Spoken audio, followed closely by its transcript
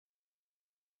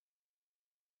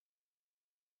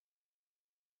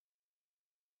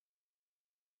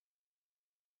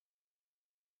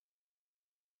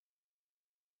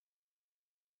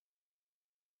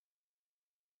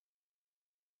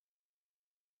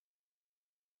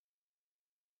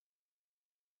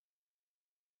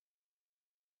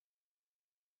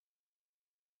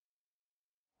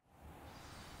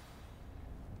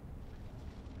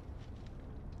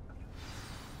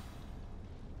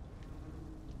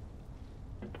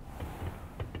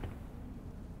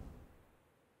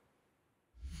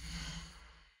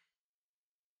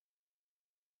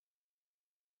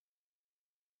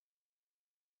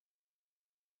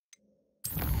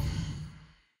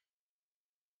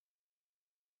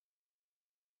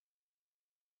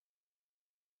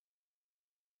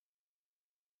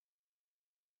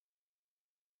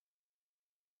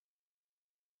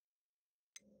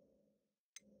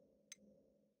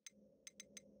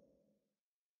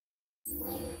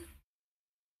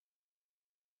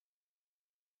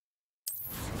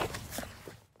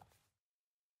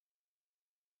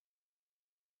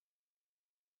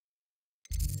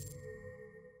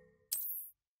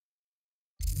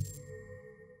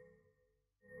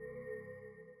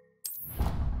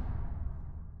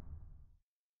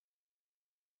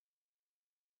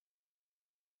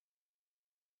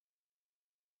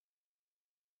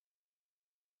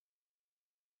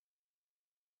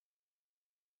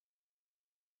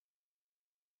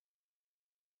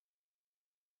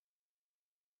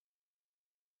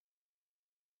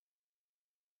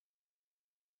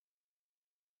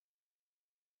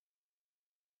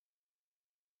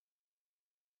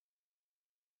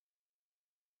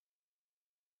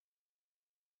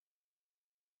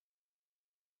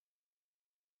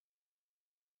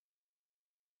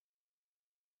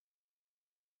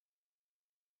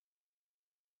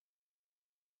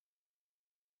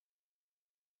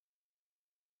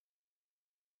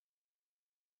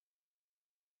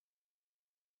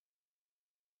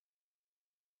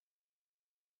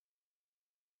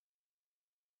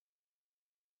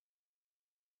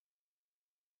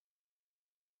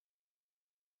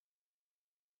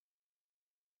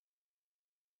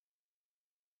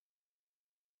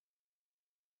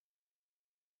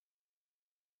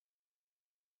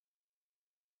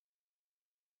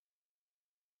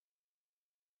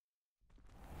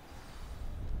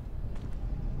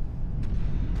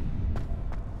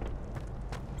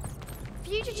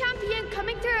Future champion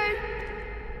coming through!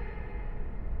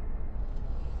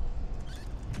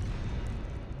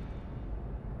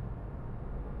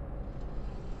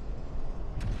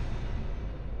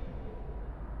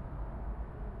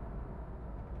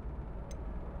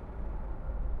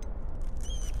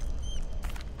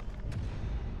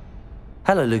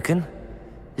 Hello, Lucan.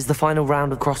 Is the final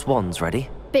round of Cross Wands ready?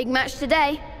 Big match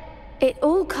today. It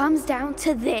all comes down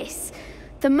to this.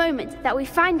 The moment that we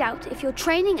find out if your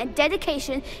training and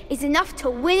dedication is enough to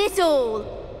win it all.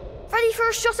 Ready for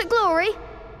a shot at glory?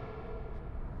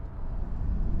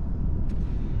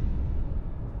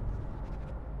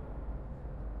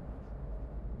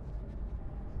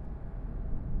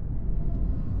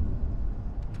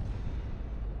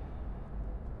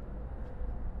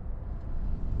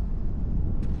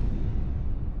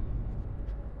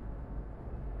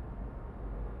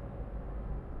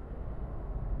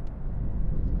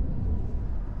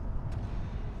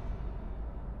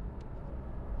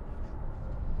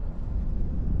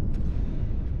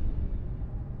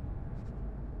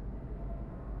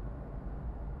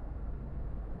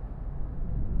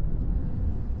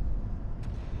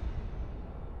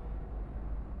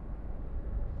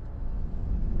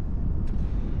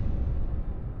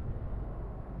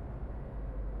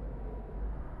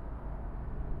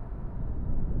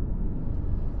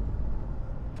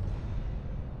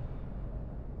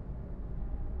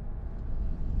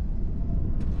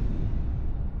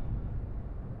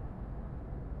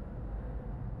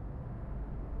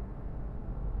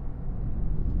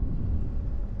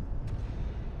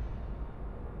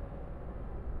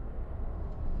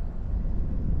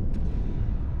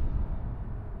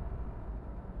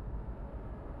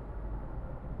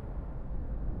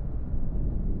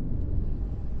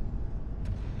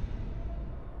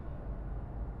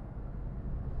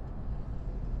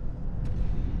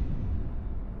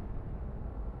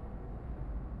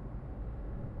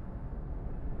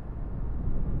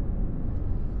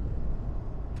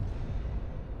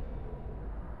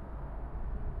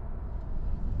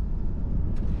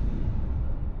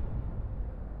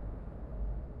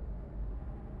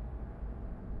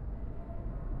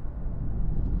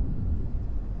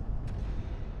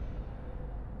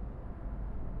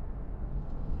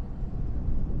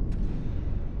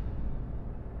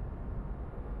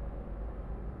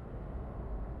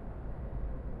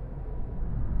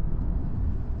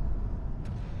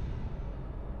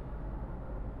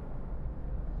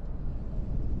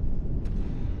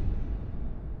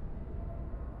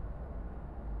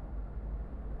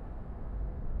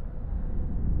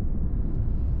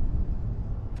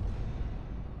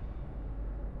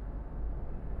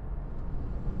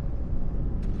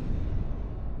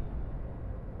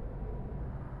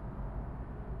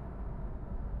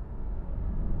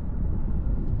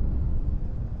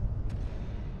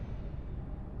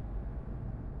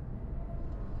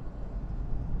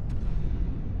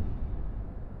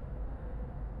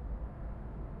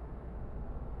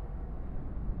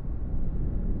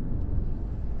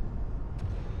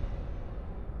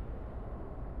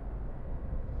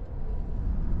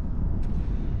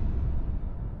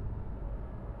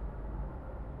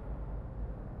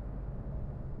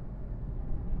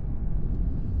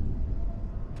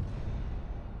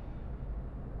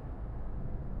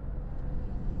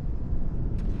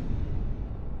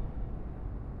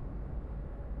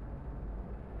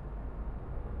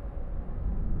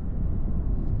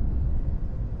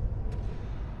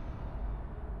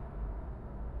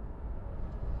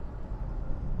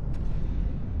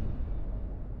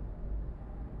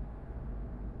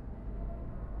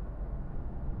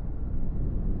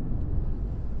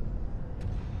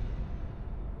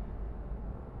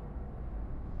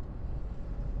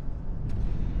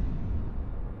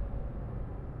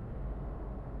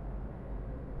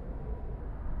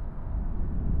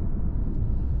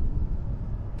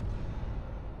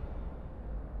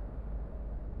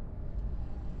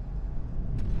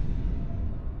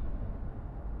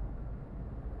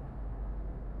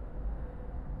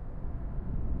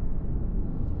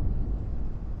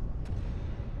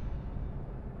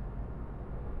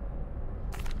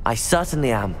 I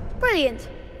certainly am. Brilliant.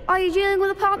 Are you dealing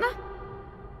with a partner?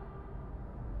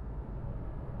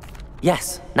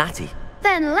 Yes, Natty.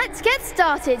 Then let's get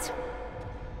started.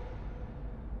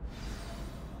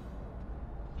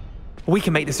 We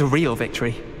can make this a real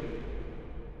victory.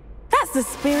 That's the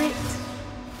spirit.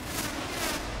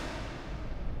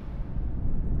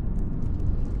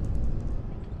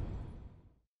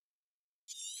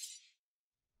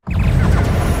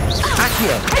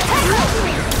 Accio!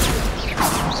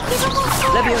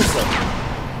 Levioso!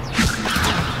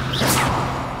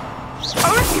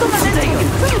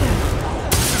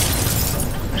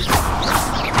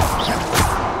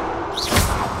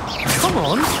 Come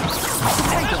on!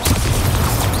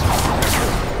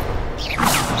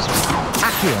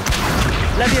 Accio!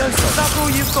 Levioso! That's all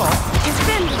you've got?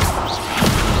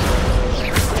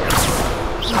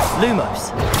 Lumos!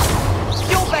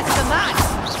 You're better than that.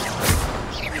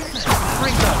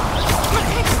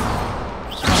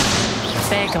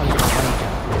 There goes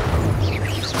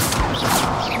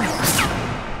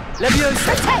Levioso!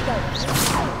 Protego!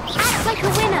 Act like a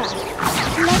winner.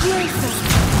 Levioso.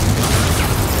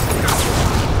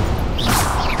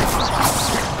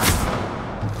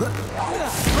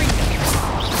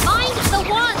 Mind the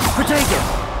one! Protego!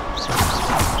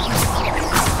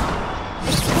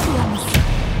 Expelliarmus.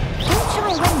 Don't shy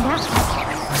away now.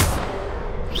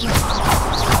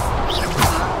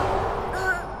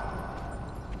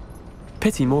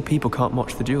 Pity more people can't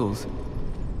watch the duels.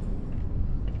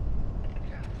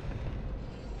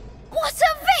 What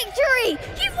a victory!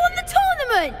 You've won the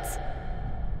tournament!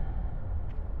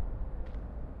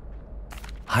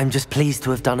 I'm just pleased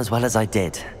to have done as well as I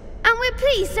did. And we're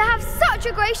pleased to have such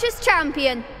a gracious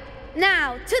champion.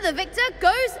 Now, to the victor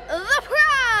goes the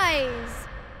prize!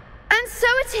 And so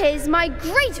it is my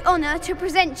great honor to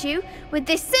present you with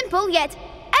this simple yet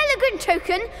elegant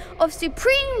token of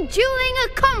supreme dueling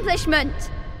accomplishment.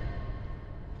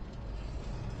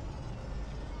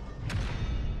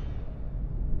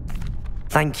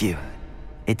 Thank you.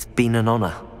 It's been an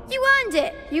honor. You earned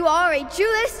it. You are a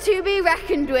duelist to be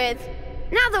reckoned with.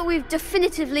 Now that we've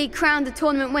definitively crowned the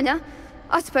tournament winner,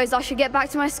 I suppose I should get back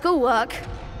to my schoolwork.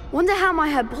 Wonder how my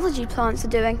herbology plants are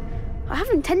doing. I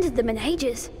haven't tended them in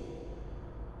ages.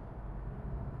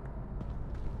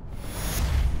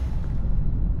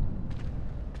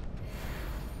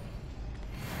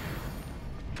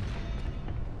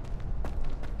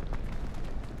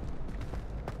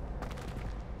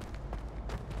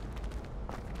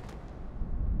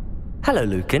 Hello,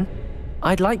 Lucan.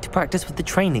 I'd like to practice with the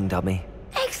training dummy.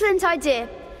 Excellent idea.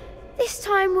 This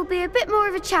time will be a bit more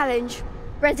of a challenge.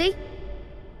 Ready?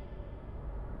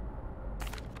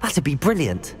 That'd be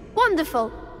brilliant. Wonderful.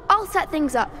 I'll set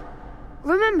things up.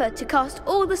 Remember to cast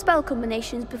all the spell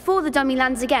combinations before the dummy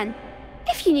lands again.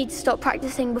 If you need to stop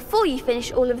practicing before you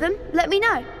finish all of them, let me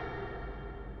know.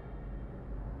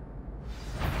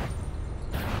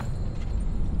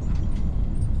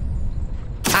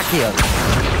 Accio!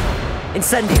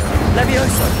 Incendio!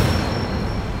 Levioso!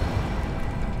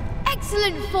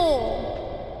 Excellent form.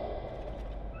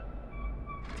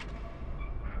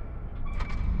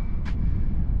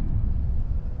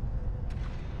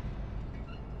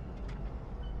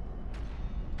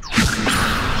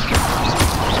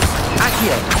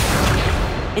 Accio!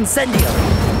 Incendio!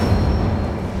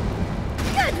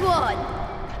 Good one.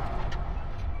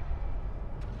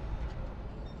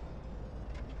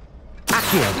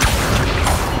 Accio!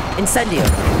 Incendio!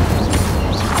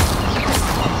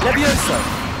 Levioso!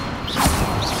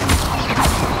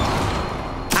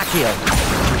 Accio!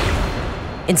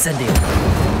 Incendio!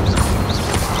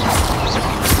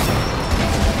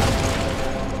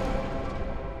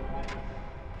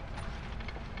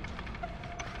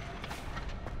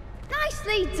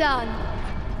 Nicely done.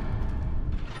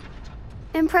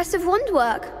 Impressive wand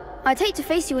work. I'd hate to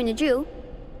face you in a duel.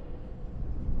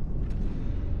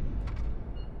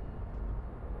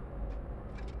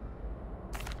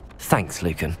 Thanks,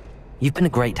 Lucan. You've been a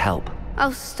great help.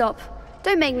 Oh, stop.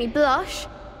 Don't make me blush.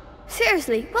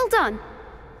 Seriously, well done.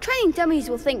 Training dummies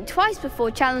will think twice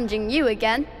before challenging you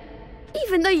again.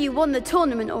 Even though you won the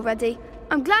tournament already,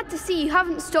 I'm glad to see you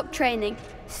haven't stopped training.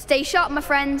 Stay sharp, my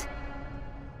friend.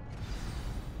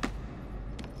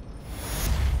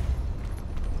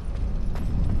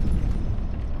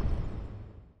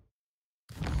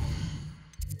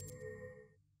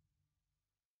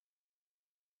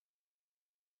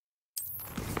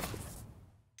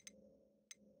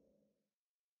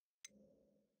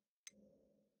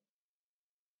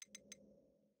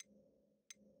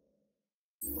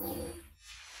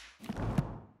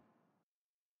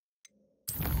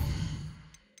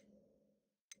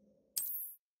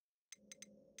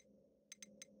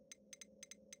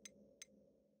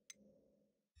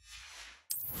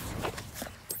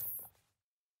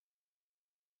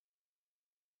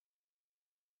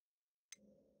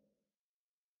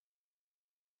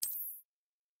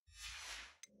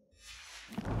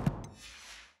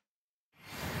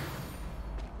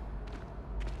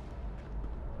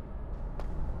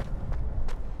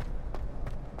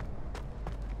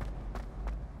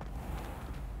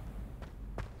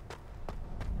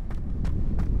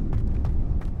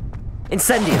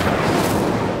 Incendio!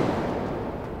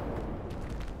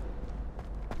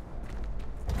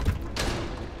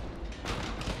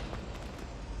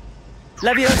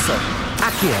 Levioso!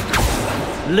 Accio!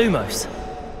 Lumos!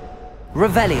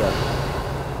 Revelio!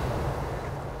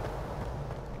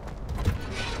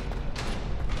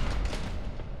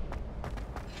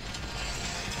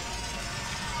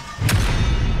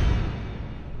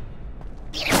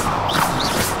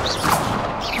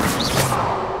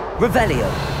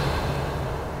 Revelio!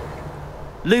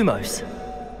 Lumos!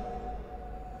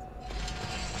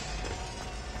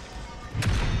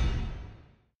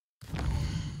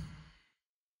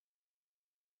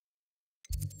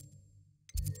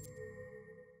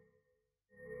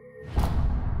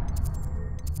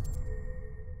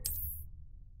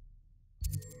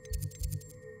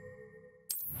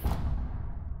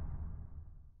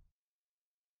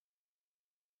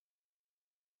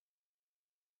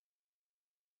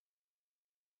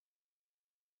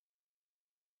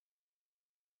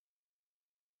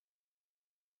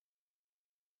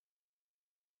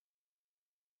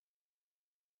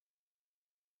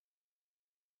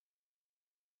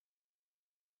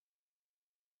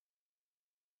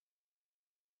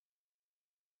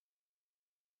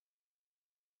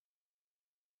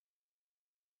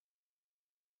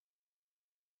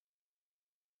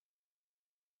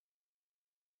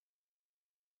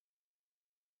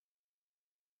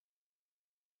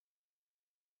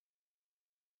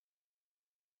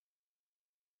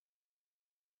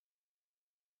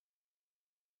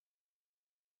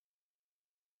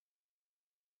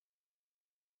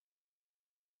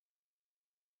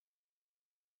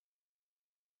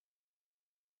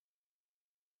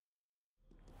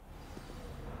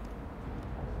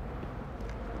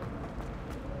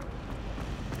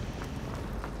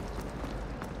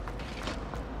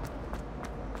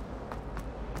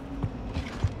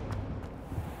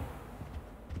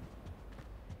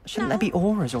 Shouldn't there be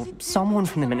auras or someone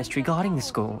from the Ministry guarding the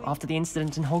school after the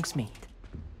incident in Hogsmeade?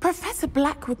 Professor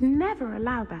Black would never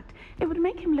allow that. It would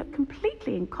make him look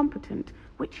completely incompetent,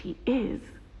 which he is.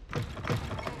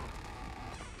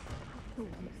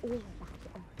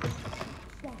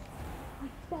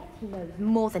 He knows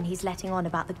more than he's letting on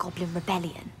about the Goblin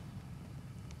Rebellion.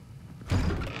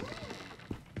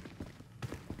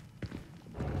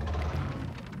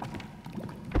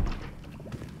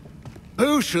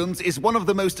 Potions is one of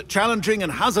the most challenging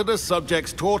and hazardous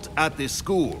subjects taught at this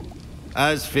school.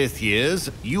 As fifth years,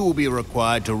 you will be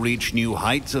required to reach new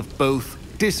heights of both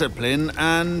discipline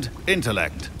and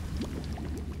intellect.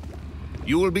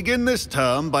 You will begin this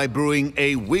term by brewing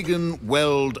a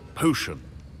Wigan-Weld potion.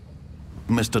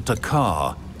 Mr.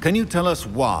 Takar, can you tell us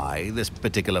why this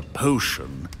particular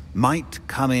potion might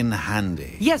come in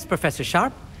handy? Yes, Professor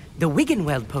Sharp. The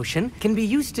Wiggenweld potion can be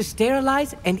used to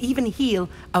sterilize and even heal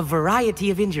a variety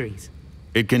of injuries.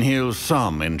 It can heal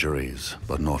some injuries,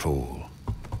 but not all.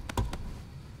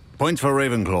 Points for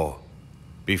Ravenclaw.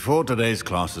 Before today's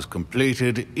class is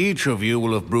completed, each of you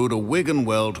will have brewed a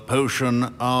Wiggenweld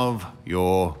potion of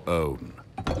your own.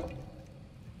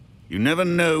 You never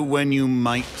know when you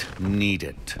might need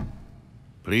it.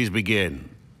 Please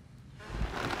begin.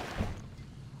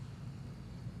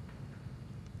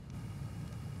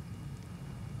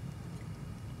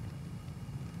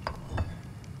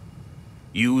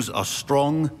 Use a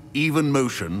strong, even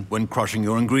motion when crushing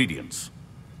your ingredients.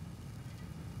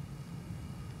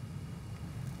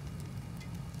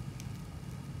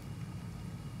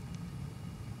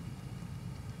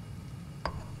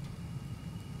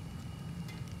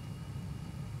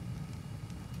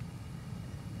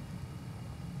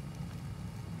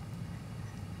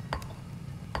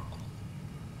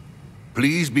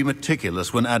 Please be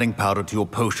meticulous when adding powder to your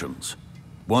potions.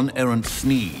 One errant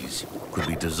sneeze could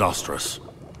be disastrous.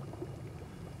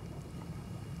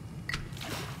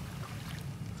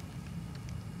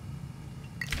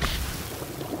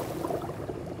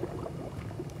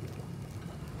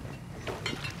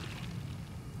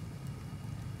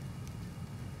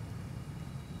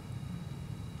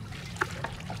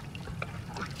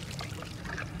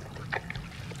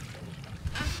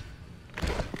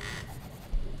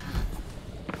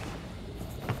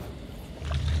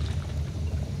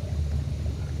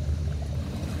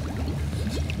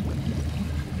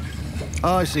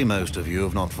 I see most of you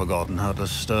have not forgotten how to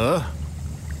stir.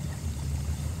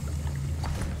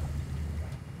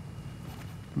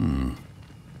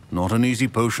 Not an easy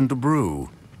potion to brew.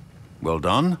 Well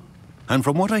done. And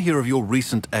from what I hear of your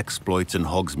recent exploits in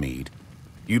Hogsmeade,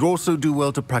 you'd also do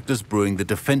well to practice brewing the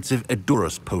defensive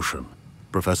Edurus potion.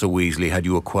 Professor Weasley had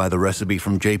you acquire the recipe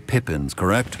from J. Pippins,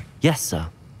 correct? Yes, sir.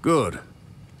 Good.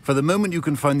 For the moment, you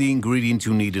can find the ingredients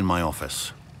you need in my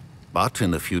office. But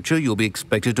in the future, you'll be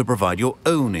expected to provide your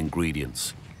own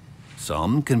ingredients.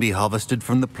 Some can be harvested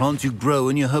from the plants you grow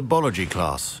in your herbology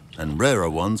class, and rarer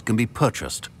ones can be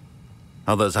purchased.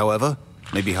 Others, however,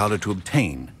 may be harder to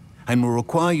obtain, and will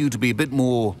require you to be a bit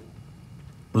more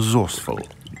resourceful.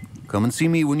 Come and see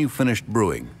me when you've finished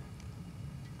brewing,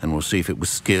 and we'll see if it was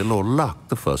skill or luck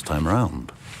the first time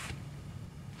round.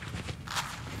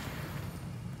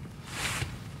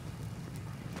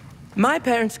 My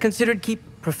parents considered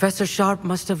Professor Sharp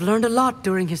must have learned a lot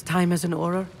during his time as an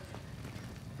Auror.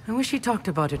 I wish he talked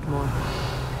about it more.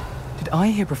 Did I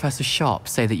hear Professor Sharp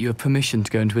say that you have permission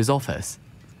to go into his office?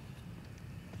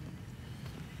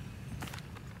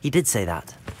 He did say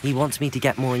that. He wants me to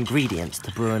get more ingredients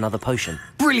to brew another potion.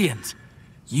 Brilliant!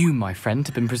 You, my friend,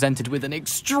 have been presented with an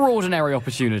extraordinary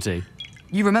opportunity.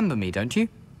 You remember me, don't you?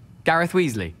 Gareth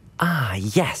Weasley. Ah,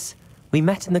 yes. We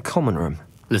met in the common room.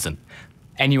 Listen,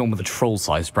 anyone with a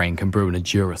troll-sized brain can brew an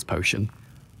Edurus potion.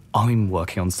 I'm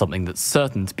working on something that's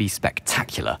certain to be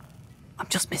spectacular. I'm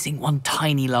just missing one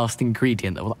tiny last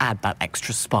ingredient that will add that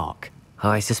extra spark.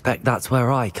 I suspect that's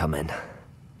where I come in.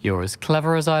 You're as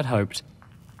clever as I'd hoped.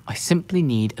 I simply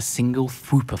need a single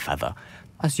Fwooper feather.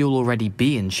 As you'll already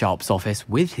be in Sharp's office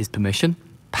with his permission,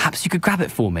 perhaps you could grab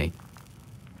it for me.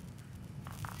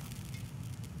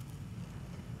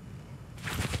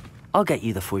 I'll get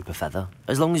you the Fwooper feather,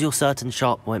 as long as you're certain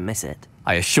Sharp won't miss it.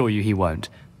 I assure you he won't.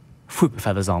 Fwooper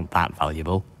feathers aren't that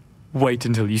valuable. Wait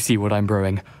until you see what I'm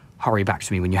brewing. Hurry back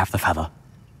to me when you have the feather.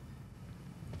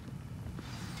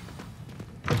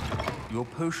 Your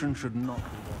potion should not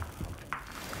be...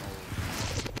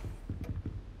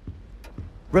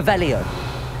 Revelio.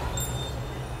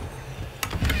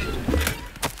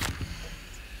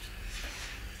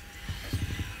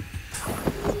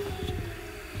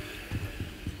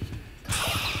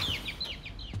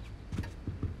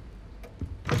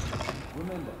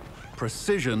 Remember,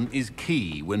 precision is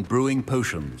key when brewing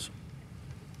potions.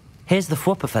 Here's the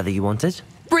Fwooper feather you wanted.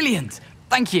 Brilliant!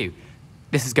 Thank you!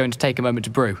 This is going to take a moment to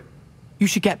brew. You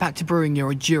should get back to brewing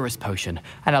your Edurus potion,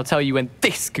 and I'll tell you when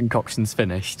this concoction's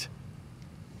finished.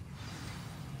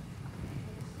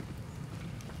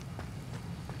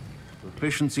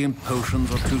 Proficiency in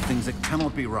potions are two things that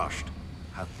cannot be rushed.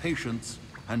 Have patience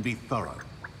and be thorough.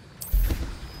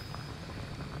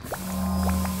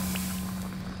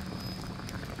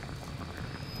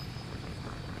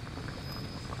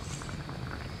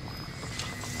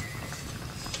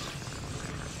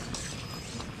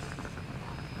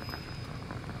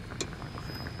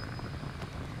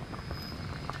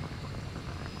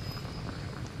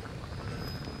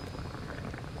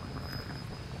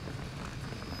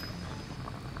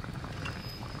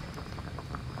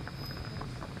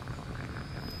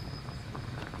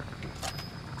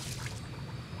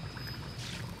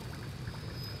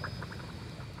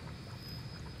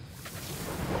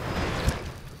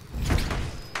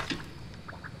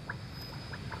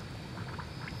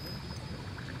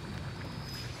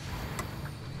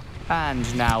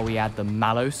 And now we add the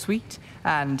mallow sweet,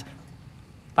 and...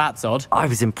 That's odd. I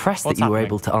was impressed What's that you were happening?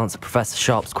 able to answer Professor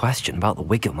Sharp's question about the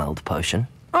Wiggenweld potion.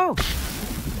 Oh,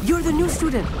 you're the new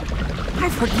student.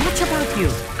 I've heard much about you.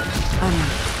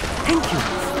 Thank you.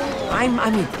 I'm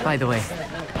Amit, by the way.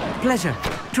 Pleasure,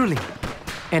 truly.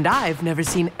 And I've never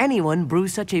seen anyone brew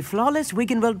such a flawless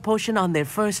Wiggenweld potion on their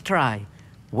first try.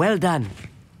 Well done.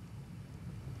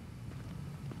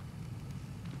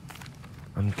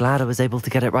 I'm glad I was able to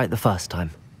get it right the first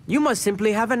time. You must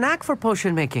simply have a knack for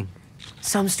potion making.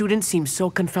 Some students seem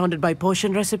so confounded by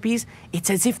potion recipes, it's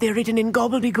as if they're written in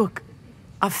gobbledygook.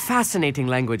 A fascinating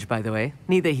language, by the way.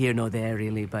 Neither here nor there,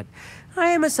 really, but I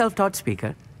am a self-taught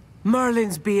speaker.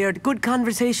 Merlin's beard, good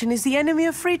conversation is the enemy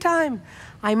of free time.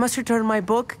 I must return my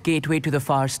book, Gateway to the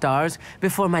Far Stars,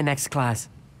 before my next class.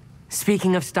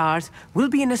 Speaking of stars, we'll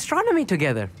be in astronomy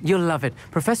together. You'll love it.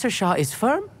 Professor Shaw is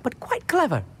firm, but quite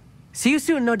clever. See you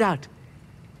soon, no doubt.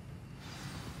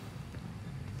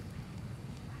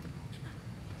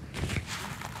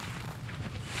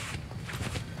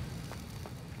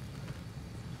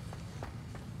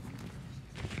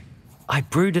 I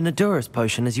brewed an Edurus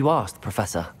potion as you asked,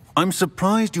 Professor. I'm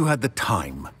surprised you had the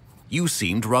time. You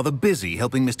seemed rather busy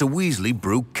helping Mr. Weasley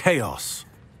brew chaos.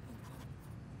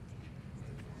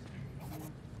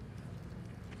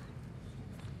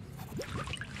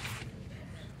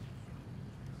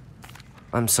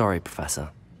 I'm sorry,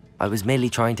 Professor. I was merely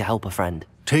trying to help a friend.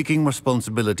 Taking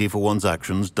responsibility for one's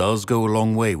actions does go a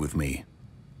long way with me.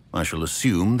 I shall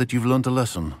assume that you've learnt a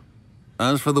lesson.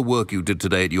 As for the work you did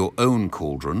today at your own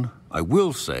cauldron, I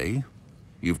will say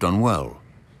you've done well.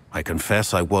 I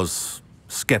confess I was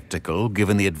skeptical,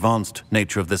 given the advanced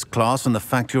nature of this class and the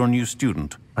fact you're a new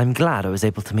student. I'm glad I was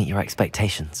able to meet your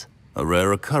expectations. A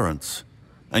rare occurrence.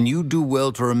 And you do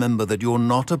well to remember that you're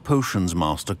not a potions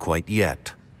master quite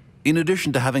yet. In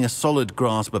addition to having a solid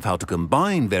grasp of how to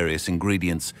combine various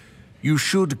ingredients, you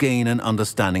should gain an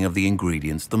understanding of the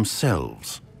ingredients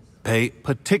themselves. Pay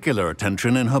particular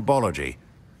attention in herbology.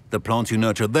 The plants you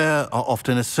nurture there are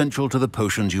often essential to the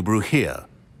potions you brew here.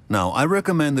 Now, I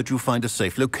recommend that you find a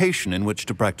safe location in which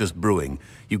to practice brewing.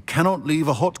 You cannot leave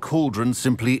a hot cauldron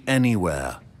simply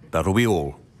anywhere. That'll be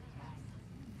all.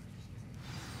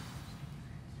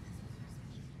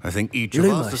 I think each of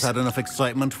us has had enough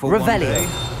excitement for one day.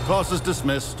 Class is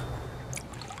dismissed.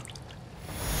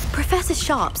 Professor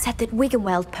Sharp said that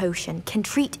Wiggenweld potion can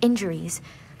treat injuries.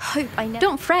 Hope I never...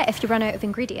 Don't fret if you run out of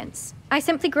ingredients. I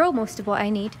simply grow most of what I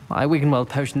need. My Wiggenweld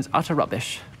potion's utter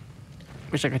rubbish.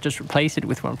 Wish I could just replace it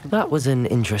with one from... That was an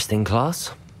interesting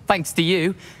class. Thanks to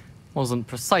you. Wasn't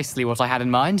precisely what I had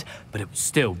in mind, but it was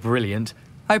still brilliant.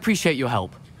 I appreciate your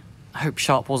help. I hope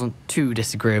Sharp wasn't too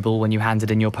disagreeable when you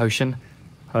handed in your potion.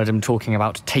 Heard him talking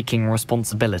about taking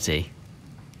responsibility.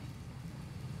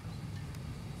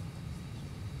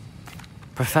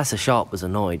 Professor Sharp was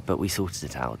annoyed, but we sorted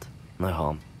it out. No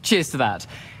harm. Cheers to that.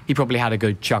 He probably had a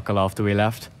good chuckle after we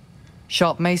left.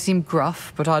 Sharp may seem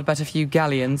gruff, but I'd bet a few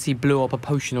galleons he blew up a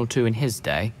potion or two in his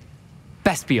day.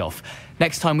 Best be off.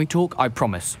 Next time we talk, I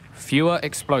promise. Fewer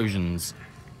explosions.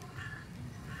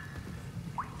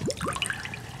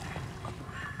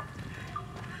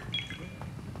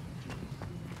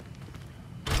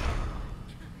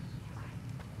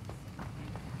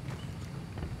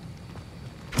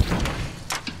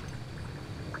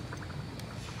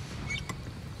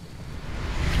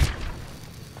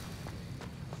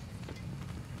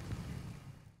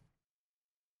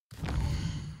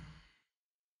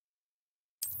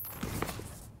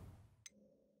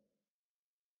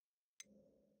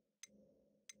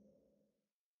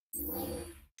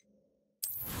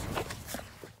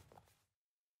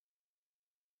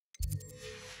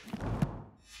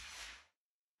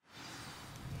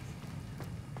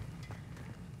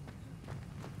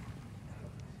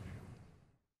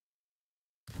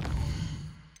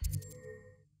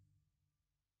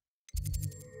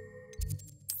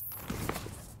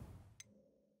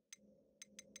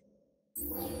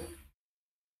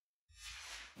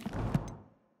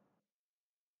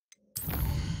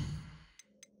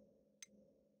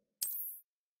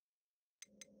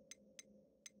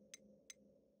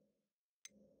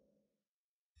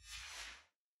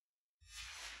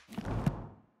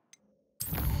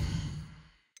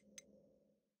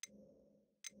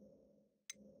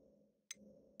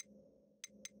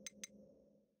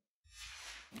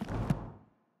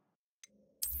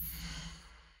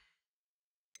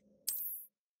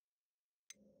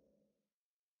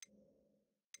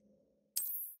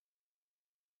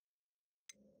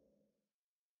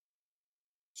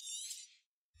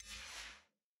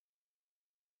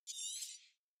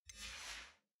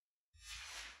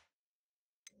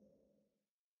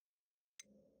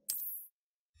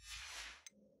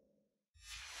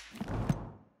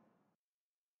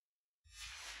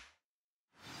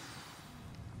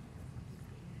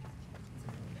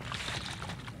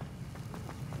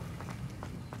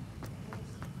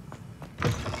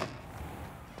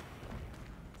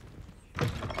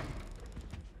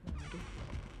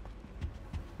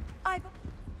 I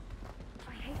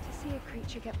hate to see a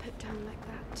creature get put down like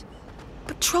that.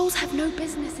 But trolls have no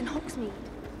business in Hogsmeade.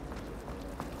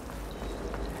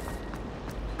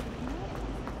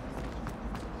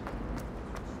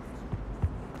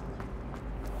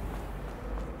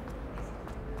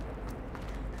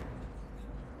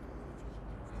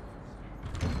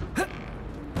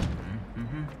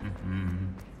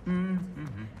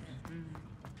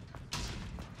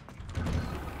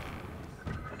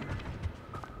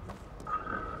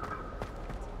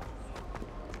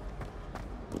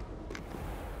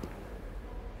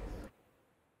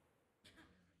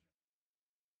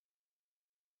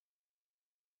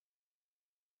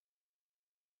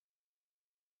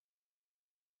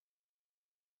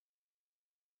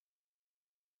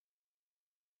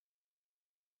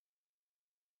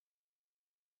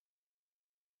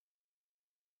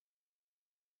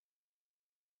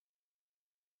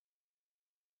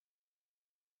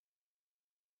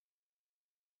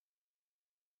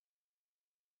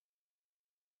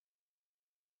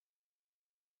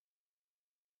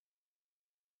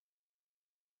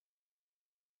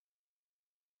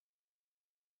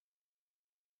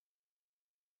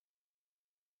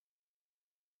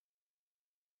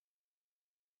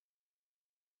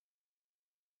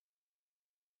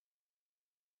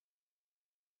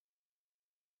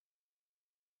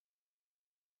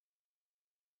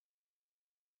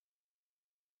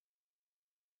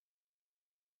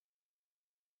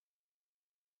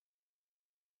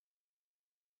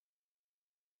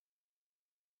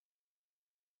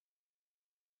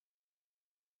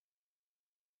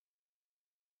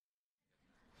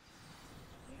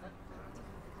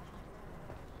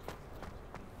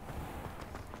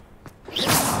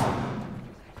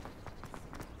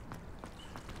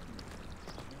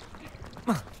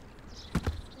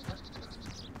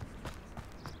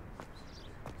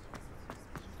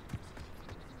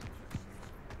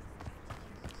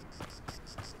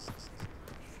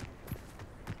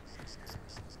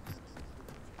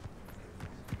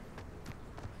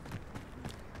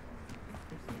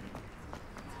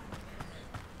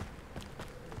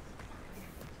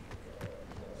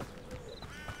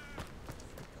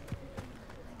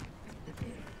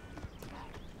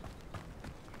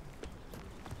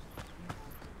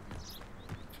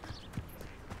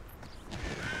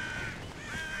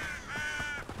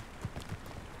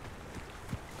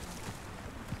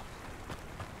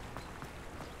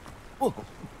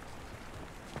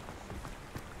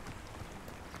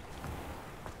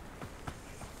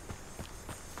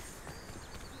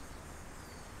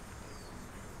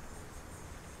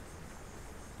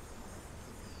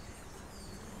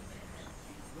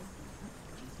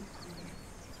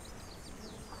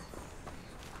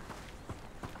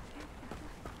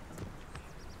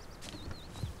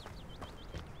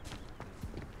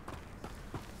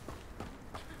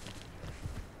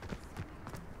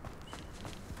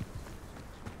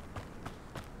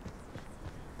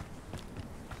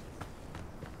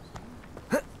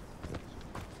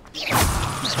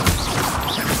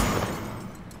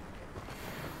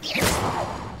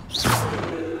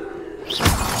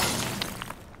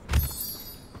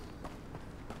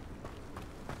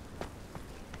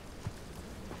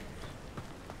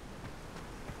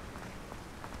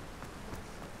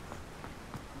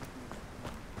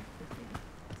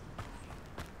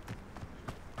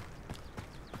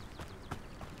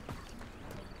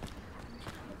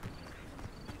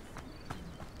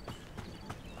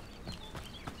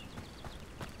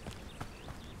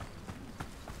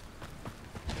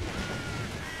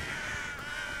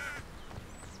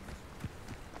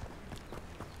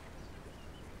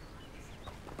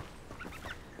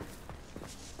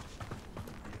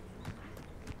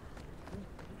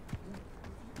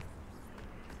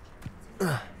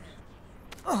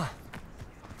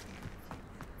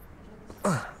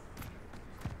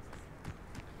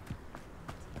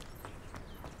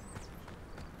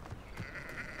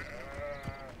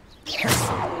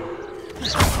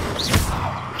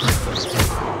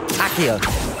 Accio.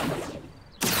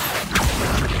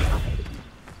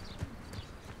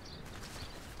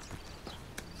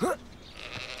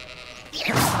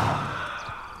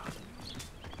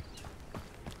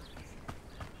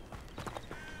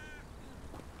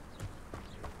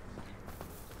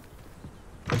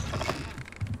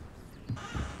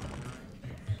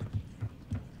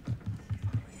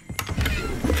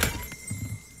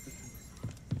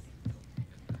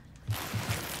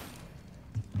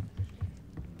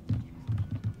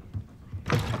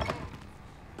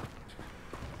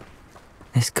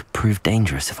 This could prove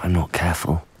dangerous if I'm not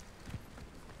careful.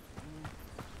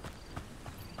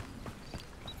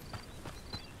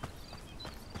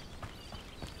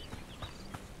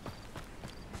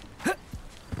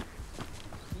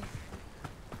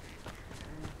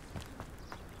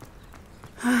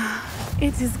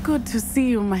 It is good to see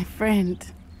you, my friend.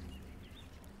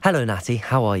 Hello, Natty.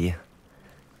 How are you?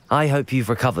 I hope you've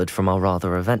recovered from our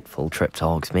rather eventful trip to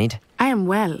Hogsmeade. I am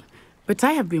well, but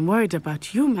I have been worried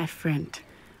about you, my friend.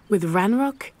 With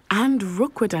Ranrock and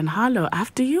Rookwood and Harlow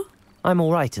after you? I'm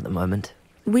all right at the moment.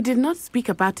 We did not speak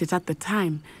about it at the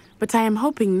time, but I am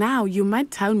hoping now you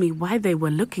might tell me why they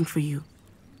were looking for you.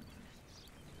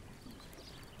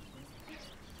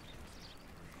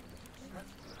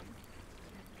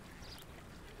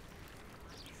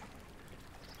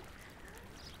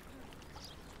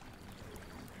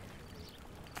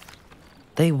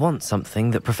 They want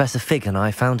something that Professor Fig and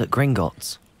I found at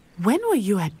Gringotts. When were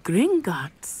you at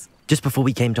Gringotts? Just before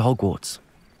we came to Hogwarts.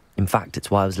 In fact,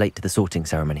 it's why I was late to the sorting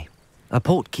ceremony. A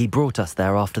portkey brought us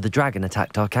there after the dragon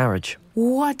attacked our carriage.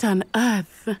 What on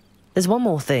earth? There's one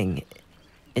more thing.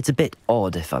 It's a bit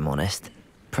odd, if I'm honest.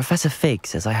 Professor Fig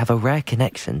says I have a rare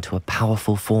connection to a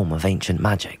powerful form of ancient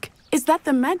magic. Is that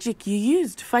the magic you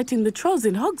used fighting the trolls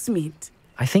in Hogsmeade?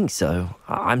 I think so.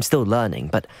 I'm still learning,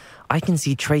 but I can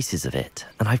see traces of it,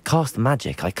 and I've cast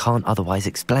magic I can't otherwise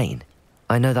explain.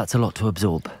 I know that's a lot to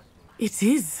absorb. It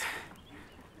is.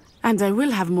 And I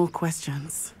will have more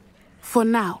questions. For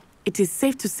now, it is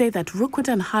safe to say that Rookwood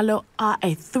and Harlow are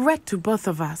a threat to both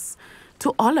of us,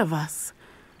 to all of us,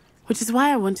 which is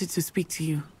why I wanted to speak to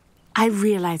you. I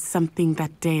realized something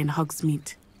that day in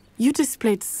Hogsmeade. You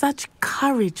displayed such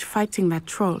courage fighting that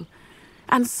troll,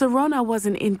 and Serona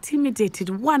wasn't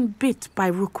intimidated one bit by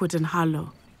Rookwood and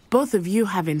Harlow. Both of you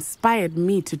have inspired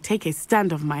me to take a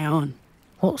stand of my own.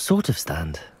 What sort of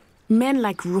stand? Men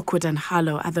like Rookwood and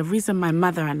Harlow are the reason my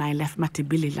mother and I left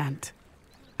Matabeleland.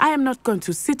 I am not going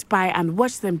to sit by and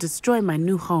watch them destroy my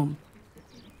new home.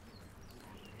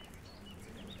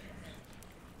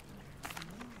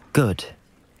 Good.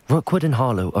 Rookwood and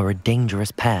Harlow are a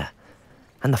dangerous pair.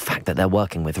 And the fact that they're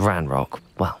working with Ranrock,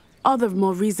 well... All the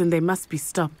more reason they must be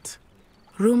stopped.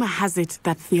 Rumor has it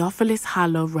that Theophilus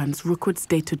Harlow runs Rookwood's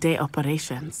day-to-day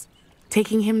operations.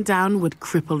 Taking him down would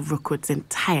cripple Rookwood's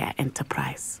entire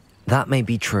enterprise. That may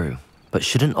be true, but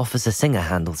shouldn't Officer Singer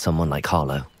handle someone like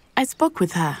Harlow? I spoke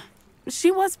with her.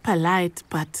 She was polite,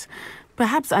 but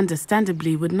perhaps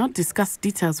understandably would not discuss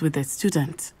details with a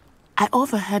student. I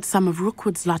overheard some of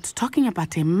Rookwood's lot talking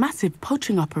about a massive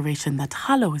poaching operation that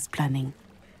Harlow is planning.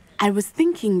 I was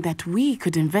thinking that we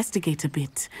could investigate a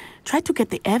bit, try to get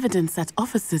the evidence that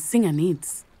Officer Singer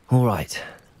needs. All right,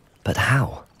 but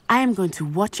how? I am going to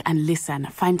watch and listen,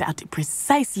 find out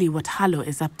precisely what Harlow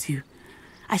is up to.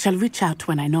 I shall reach out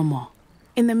when I know more.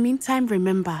 In the meantime,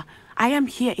 remember, I am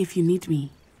here if you need me.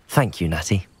 Thank you,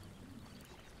 Natty.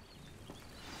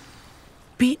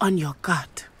 Be on your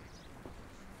guard.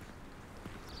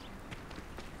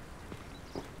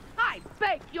 I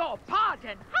beg your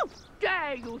pardon! How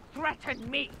dare you threaten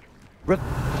me?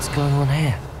 What's going on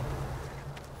here?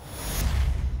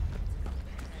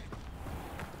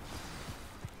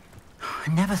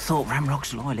 I never thought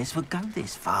Ramrock's loyalists would go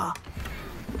this far.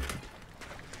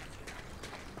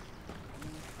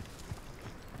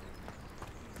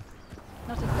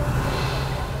 Not a thing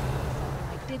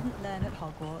I didn't learn at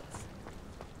Hogwarts.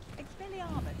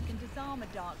 Expelliarmus can disarm a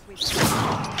dark wizard.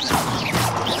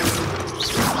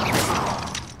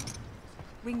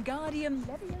 Wingardium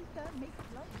Leviosa makes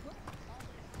blood work.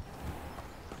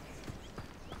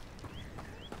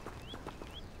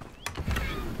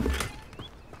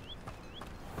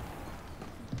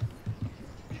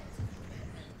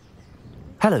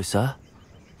 Hello, sir.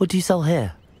 What do you sell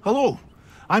here? Hello,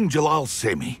 I'm Jalal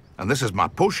Semi, and this is my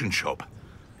potion shop.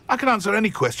 I can answer any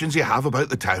questions you have about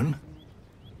the town.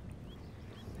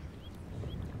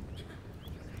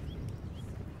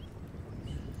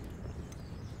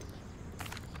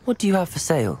 What do you have for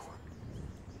sale?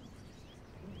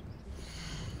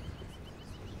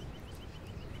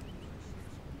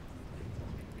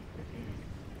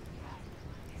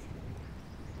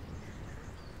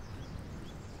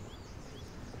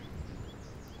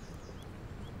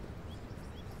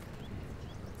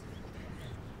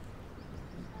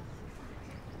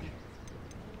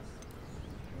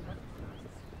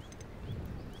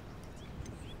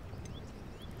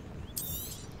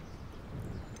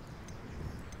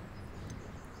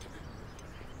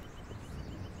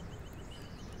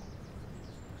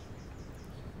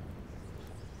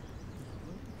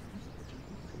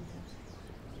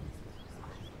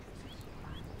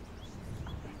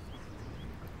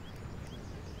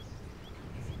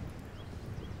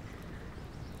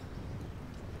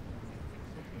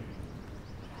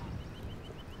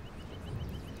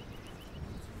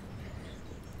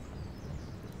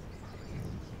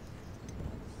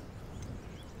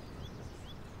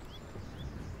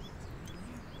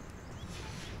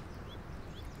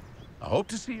 I hope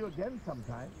to see you again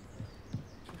sometime.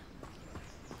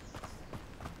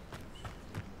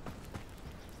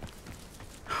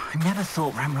 I never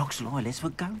thought Ramrock's loyalists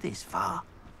would go this far.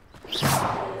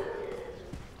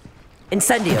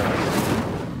 Incendio!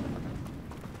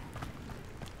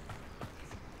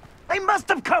 They must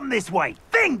have come this way!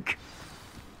 Think!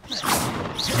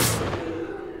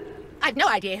 I've no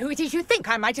idea who it is you think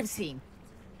I might have seen.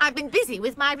 I've been busy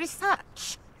with my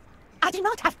research. I do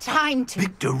not have time to...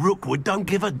 Victor Rookwood don't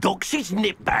give a doxy's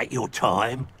nip back your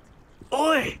time.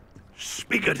 Oi!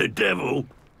 Speak of the devil.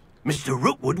 Mr.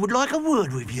 Rookwood would like a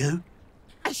word with you.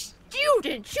 A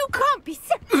student? You can't be...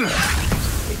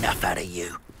 Enough out of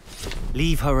you.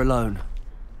 Leave her alone.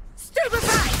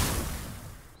 Stupefy!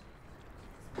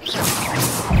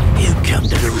 You come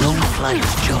to the wrong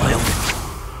place, child.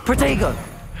 Protego!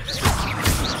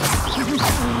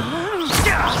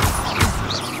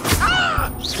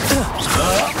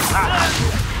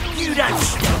 You don't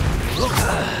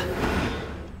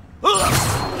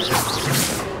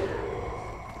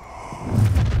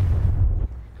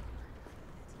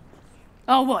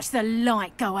I'll watch the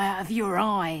light go out of your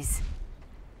eyes.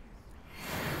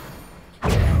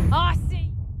 I see.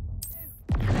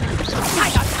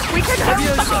 We can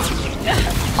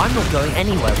I'm not going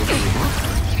anywhere with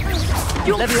you.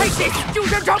 You'll take this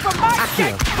student over my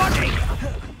dead body!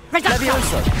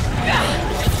 Levioso!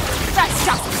 That's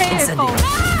just fearful!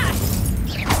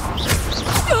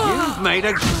 You've made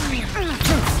a...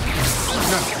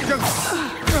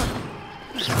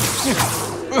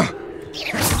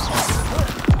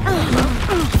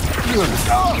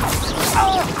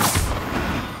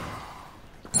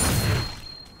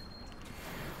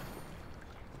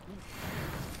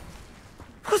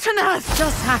 What on earth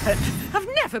just happened? I've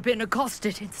never been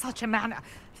accosted in such a manner,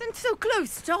 and so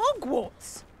close to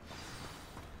Hogwarts.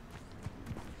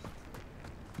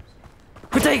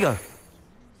 Protego!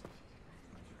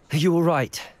 Are you all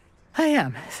right? I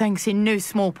am, thanks in no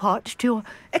small part to your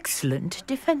excellent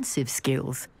defensive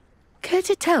skills. Care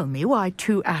to tell me why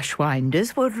two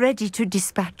Ashwinders were ready to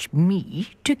dispatch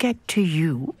me to get to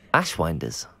you?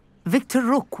 Ashwinders? Victor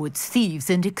Rookwood's thieves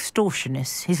and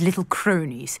extortionists, his little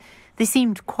cronies. They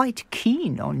seemed quite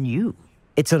keen on you.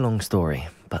 It's a long story,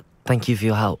 but thank you for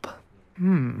your help.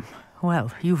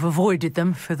 Well, you've avoided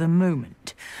them for the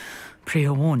moment.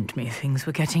 Priya warned me things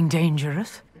were getting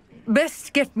dangerous.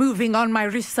 Best get moving on my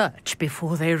research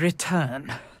before they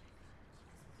return.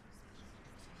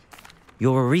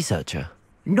 You're a researcher?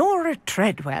 Nora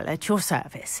Treadwell at your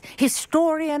service,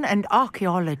 historian and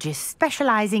archaeologist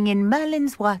specializing in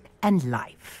Merlin's work and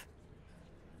life.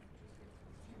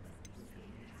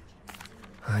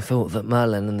 I thought that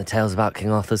Merlin and the tales about King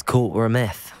Arthur's court were a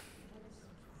myth.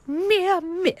 Mere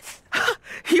myth.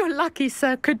 You're lucky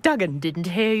Sir Cadogan didn't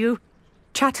hear you.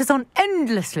 Chatters on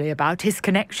endlessly about his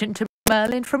connection to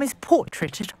Merlin from his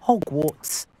portrait at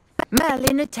Hogwarts.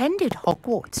 Merlin attended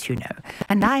Hogwarts, you know,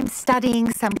 and I'm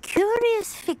studying some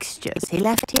curious fixtures he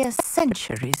left here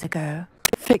centuries ago.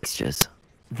 Fixtures?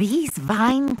 These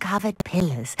vine-covered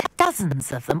pillars,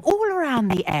 dozens of them all around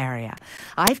the area.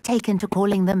 I've taken to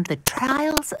calling them the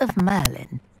Trials of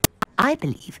Merlin. I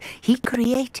believe he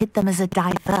created them as a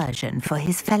diversion for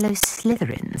his fellow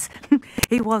Slytherins.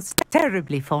 He was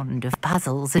terribly fond of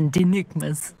puzzles and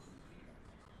enigmas.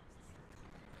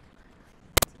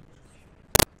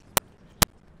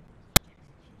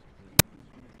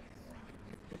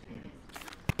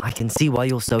 I can see why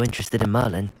you're so interested in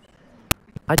Merlin.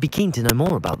 I'd be keen to know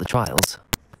more about the trials.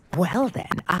 Well then,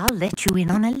 I'll let you in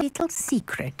on a little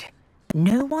secret.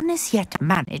 No one has yet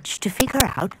managed to figure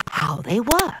out how they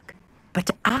work.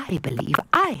 But I believe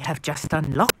I have just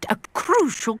unlocked a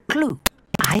crucial clue.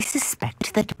 I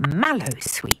suspect that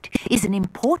mallowsweet is an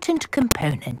important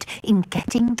component in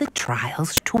getting the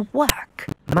trials to work.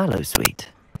 Mallowsweet?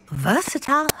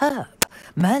 Versatile herb.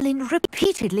 Merlin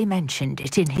repeatedly mentioned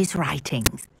it in his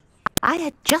writings. I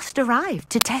had just arrived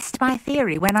to test my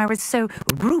theory when I was so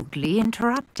rudely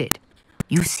interrupted.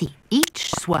 You see,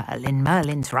 each swirl in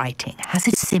Merlin's writing has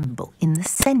a symbol in the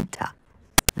center.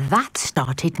 That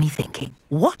started me thinking,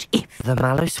 what if... The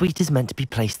mallowsweet is meant to be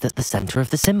placed at the center of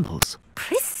the symbols.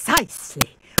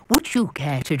 Precisely. Would you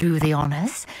care to do the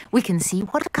honors? We can see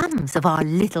what comes of our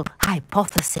little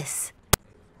hypothesis.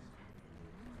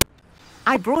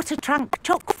 I brought a trunk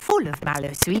chock full of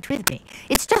mallowsweet with me.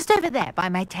 It's just over there by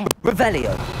my tent.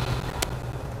 Revelio.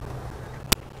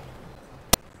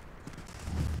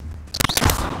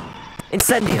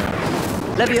 Incendio.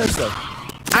 Levioso.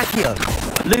 Accio.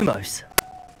 Lumos.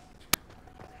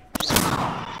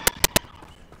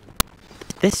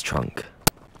 This trunk?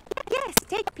 Yes,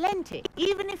 take plenty,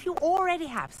 even if you already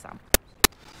have some.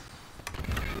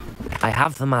 I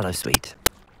have the mallowsweet.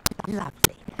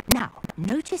 Lovely. Now,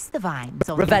 notice the vines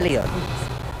on Revelio. the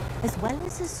trees, as well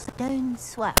as a stone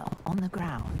swell on the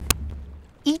ground.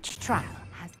 Each trial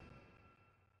has...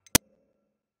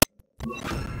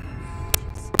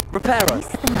 Reparo. Place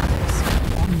the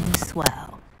mallowsweet on the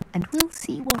swell, and we'll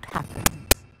see what happens.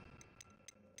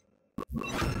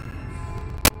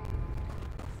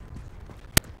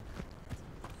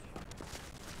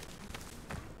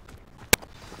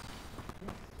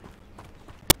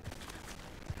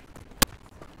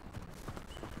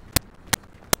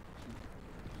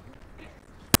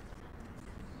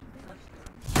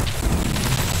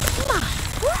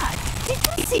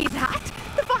 See that?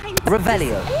 The vines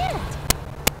Revelio. disappeared.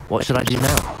 What should I do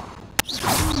now? This is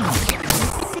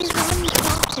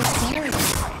uncharted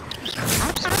territory.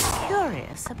 I'm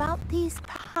curious about these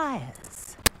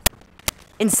pyres.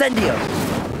 Incendio.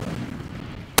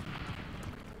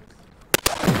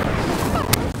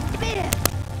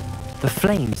 The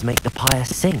flames make the pyre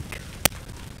sink.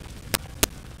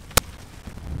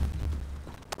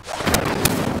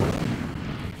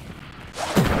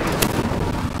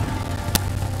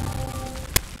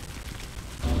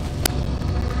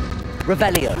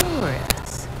 Revelio.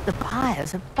 Curious. The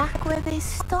pyres are back where they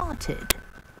started.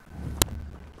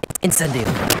 Incendio.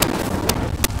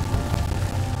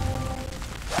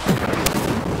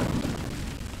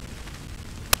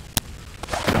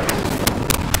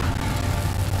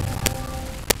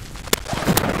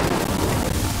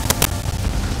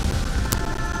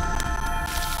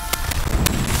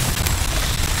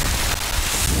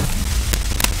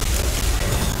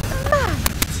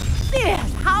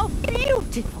 Yes, how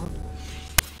beautiful!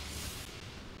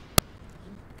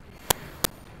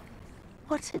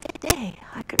 What a day.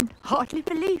 I can hardly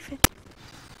believe it.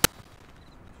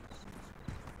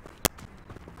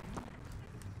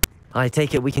 I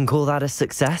take it we can call that a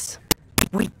success?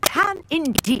 We can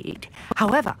indeed.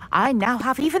 However, I now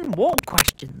have even more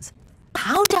questions.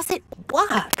 How does it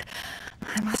work?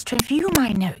 I must review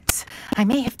my notes. I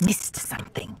may have missed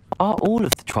something. Are all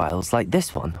of the trials like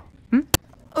this one?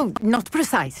 Oh, not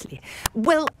precisely.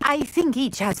 Well, I think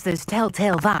each has those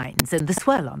telltale vines and the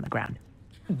swirl on the ground.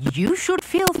 you should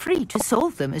feel free to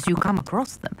solve them as you come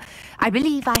across them. I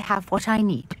believe I have what I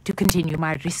need to continue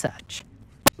my research.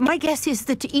 My guess is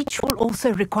that each will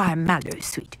also require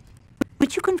mallowsweet,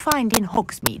 which you can find in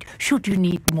Hogsmeade should you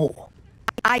need more.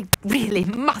 I really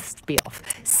must be off.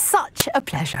 Such a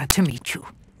pleasure to meet you.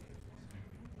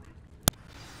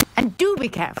 And do be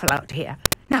careful out here.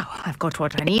 Now, I've got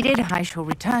what I needed. I shall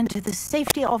return to the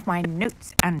safety of my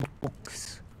notes and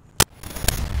books.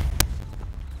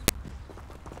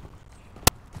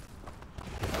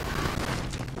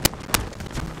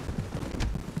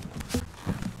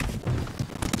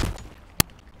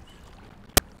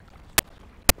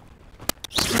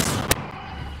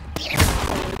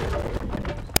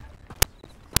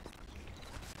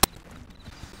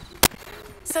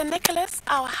 Sir Nicholas,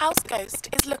 our house ghost,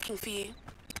 is looking for you.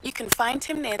 You can find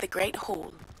him near the Great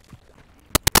Hall.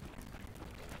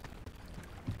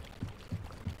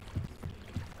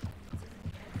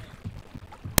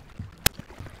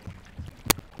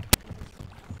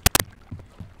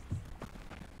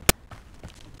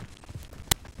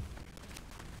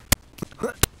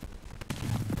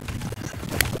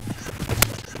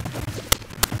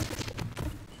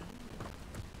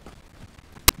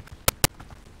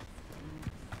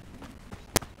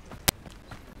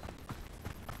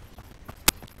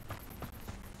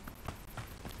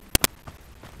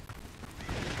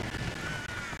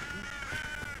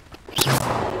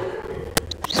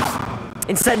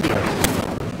 Incendio.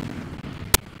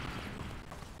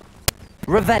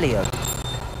 Revelio.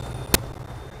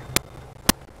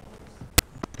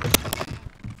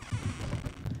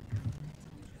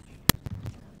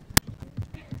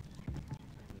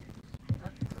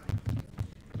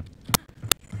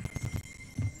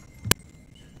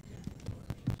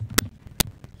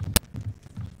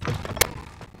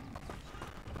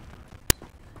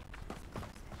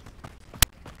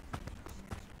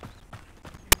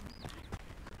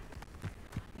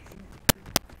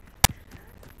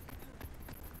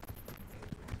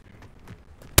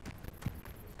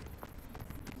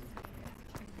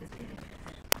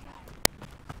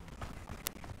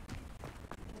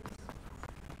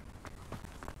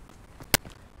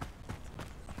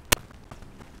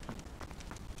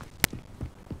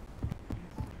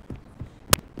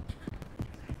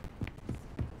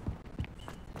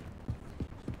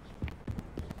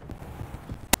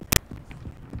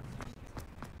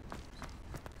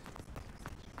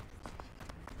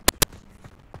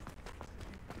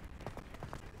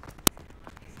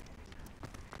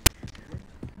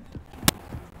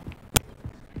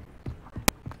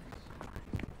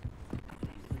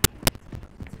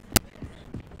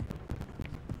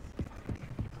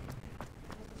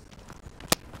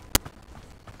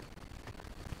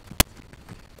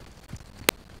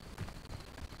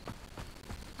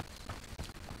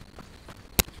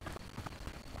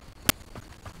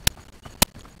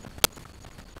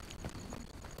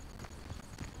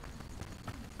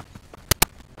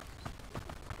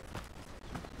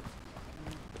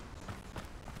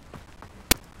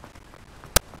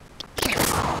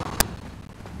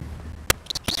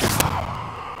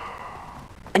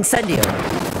 Incendio.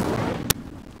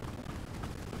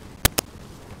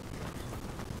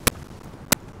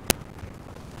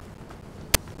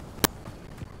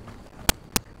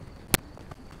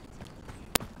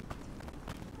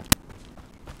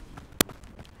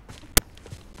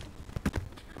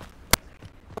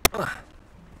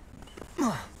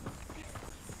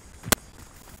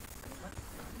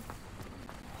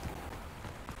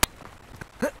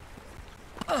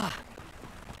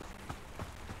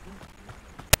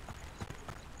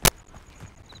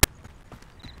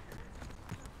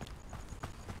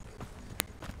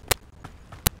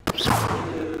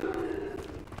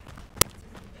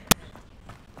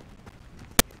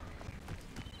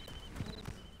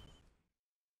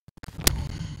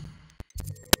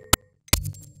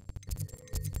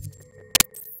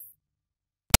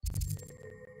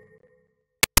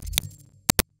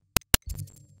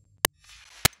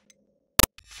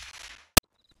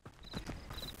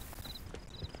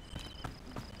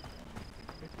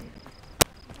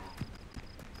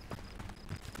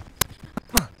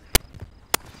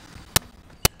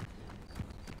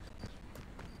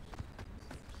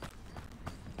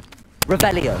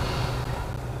 Revelio.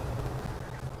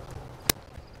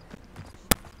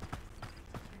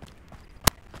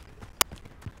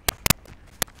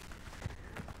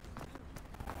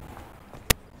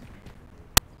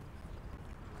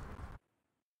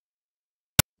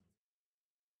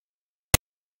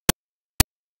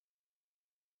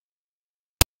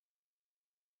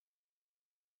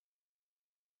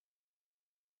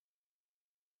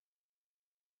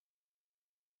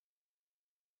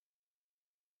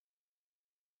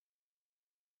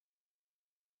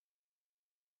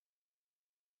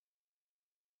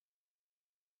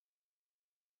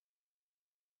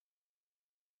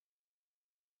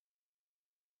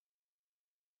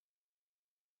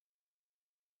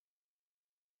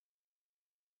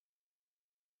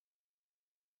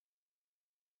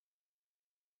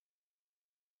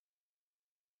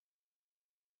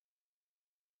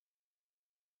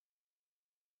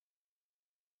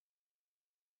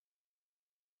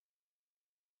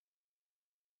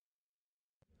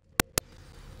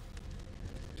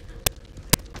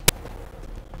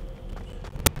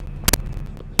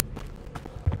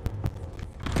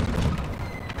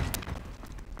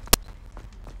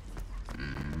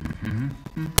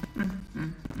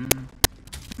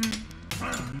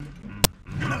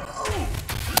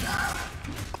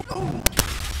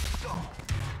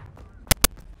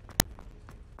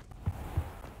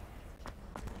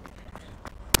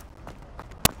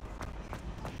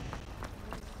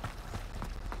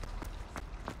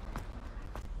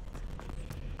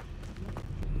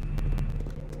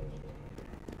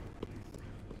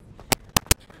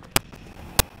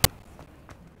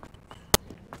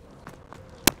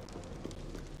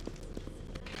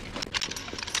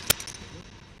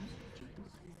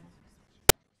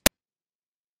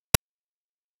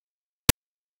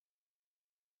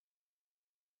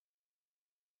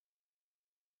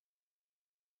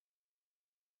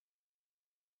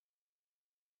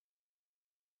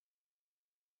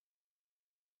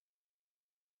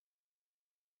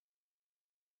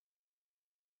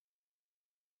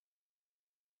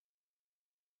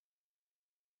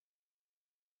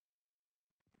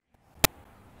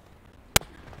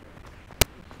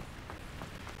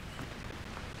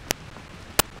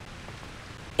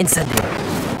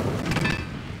 Incendio.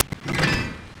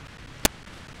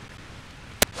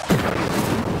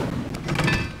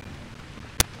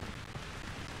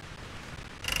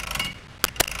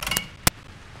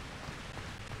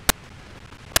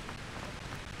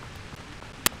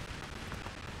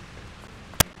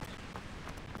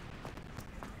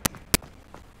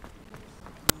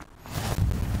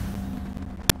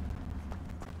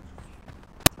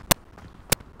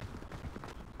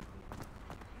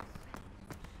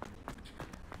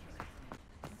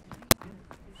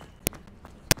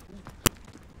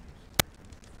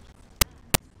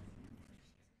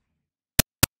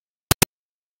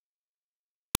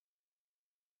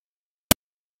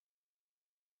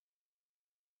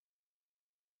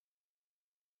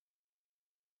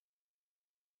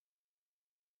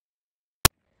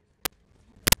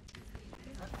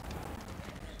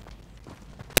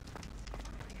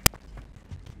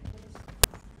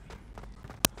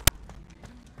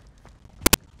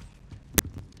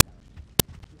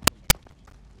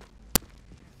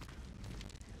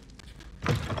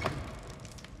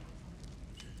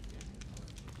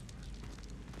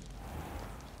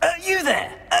 You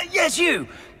there? Yes, you.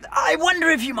 I wonder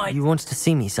if you might... You wanted to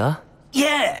see me, sir?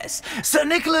 Yes, Sir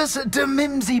Nicholas de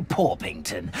Mimsy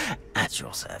Porpington, at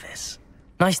your service.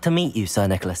 Nice to meet you, Sir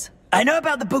Nicholas. I know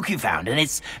about the book you found and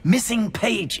its missing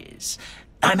pages.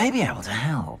 I may be able to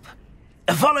help.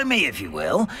 Follow me, if you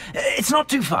will. It's not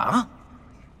too far.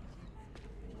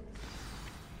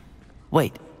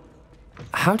 Wait,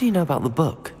 how do you know about the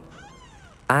book?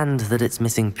 And that it's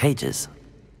missing pages?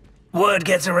 Word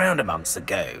gets around amongst the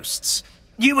ghosts.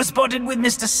 You were spotted with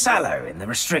Mr. Sallow in the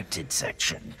restricted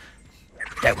section.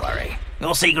 Don't worry,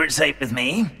 your secret's safe with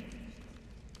me.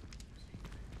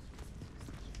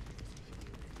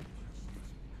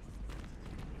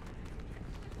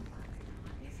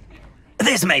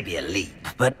 This may be a leap,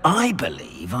 but I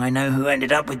believe I know who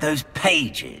ended up with those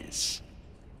pages.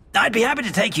 I'd be happy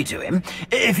to take you to him,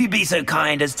 if you'd be so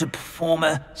kind as to perform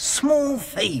a small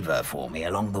favor for me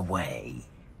along the way.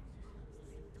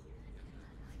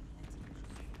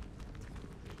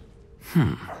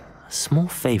 A small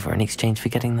favor in exchange for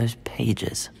getting those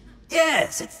pages.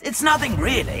 Yes, it's nothing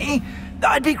really.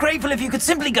 I'd be grateful if you could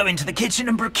simply go into the kitchen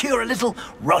and procure a little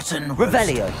rotten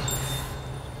Revelio.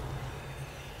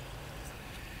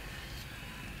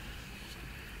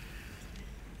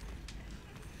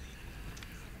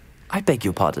 I beg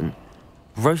your pardon.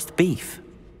 Roast beef.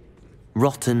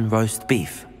 Rotten roast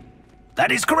beef.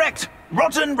 That is correct.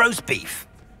 Rotten roast beef.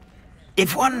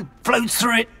 If one floats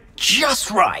through it just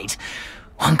right,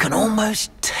 one can almost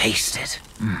taste it.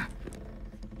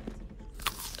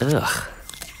 Ugh.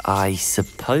 I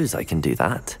suppose I can do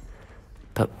that.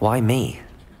 But why me?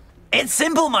 It's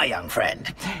simple, my young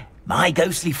friend. My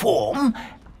ghostly form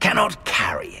cannot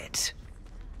carry it.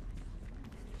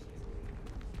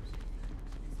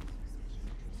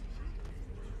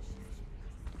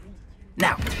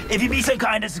 Now, if you'd be so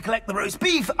kind as to collect the roast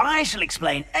beef, I shall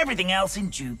explain everything else in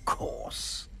due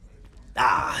course.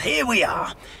 Ah, here we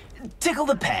are. Tickle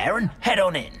the pear and head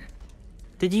on in.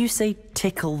 Did you say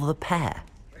tickle the pear?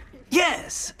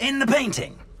 Yes, in the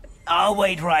painting. I'll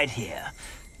wait right here.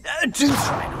 Do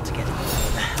try not to get it.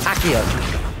 Accio.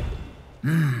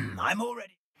 I'm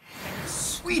already...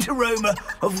 Sweet aroma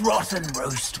of rotten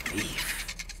roast beef.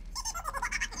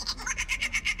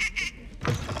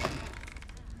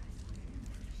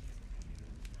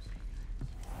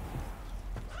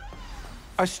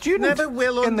 A student never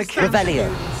will in the kitchen. Revelio.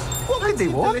 What could they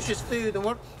want? Delicious food and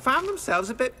what found themselves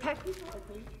a bit pecky.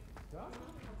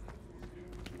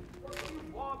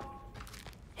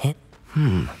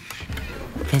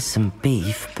 Here's some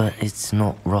beef, but it's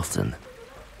not rotten.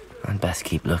 I'd best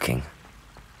keep looking.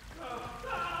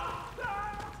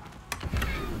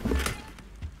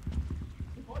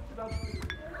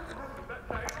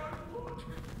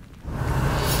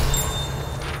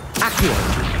 Accio!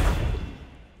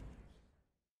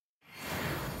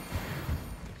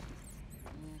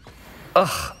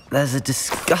 Ugh, there's a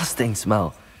disgusting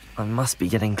smell. I must be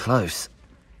getting close.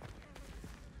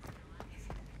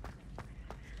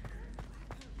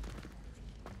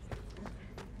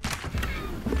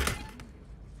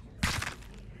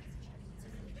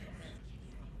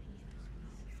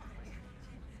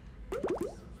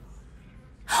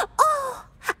 Oh,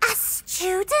 a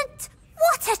student?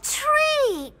 What a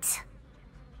treat!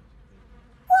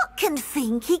 What can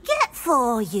Finky get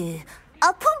for you?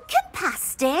 A pumpkin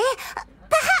pasty?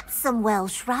 Perhaps some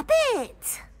Welsh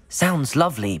rabbit? Sounds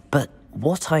lovely, but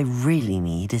what I really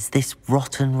need is this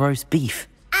rotten roast beef.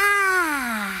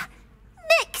 Ah,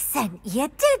 Nick sent you,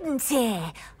 didn't he?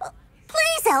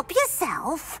 Please help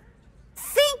yourself.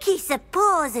 Finky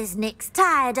supposes Nick's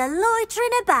tired of loitering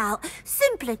about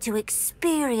simply to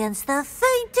experience the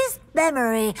faintest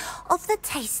memory of the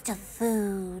taste of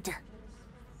food.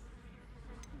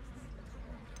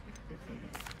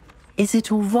 Is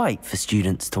it all right for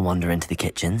students to wander into the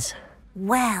kitchens?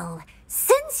 Well,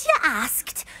 since you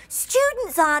asked,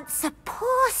 students aren't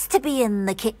supposed to be in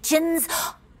the kitchens,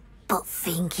 but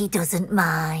Finky doesn't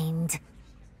mind.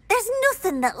 There's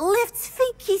nothing that lifts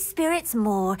Finky's spirits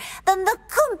more than the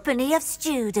company of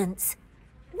students.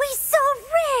 We so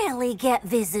rarely get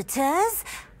visitors,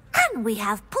 and we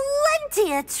have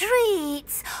plenty of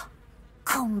treats.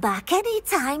 Come back any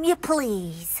time you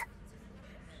please.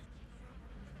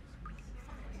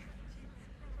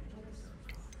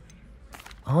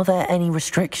 Are there any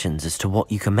restrictions as to what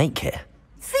you can make here?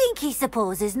 Finky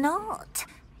supposes not.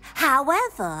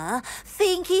 However,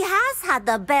 Finky has had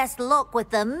the best luck with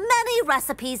the many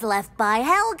recipes left by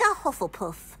Helga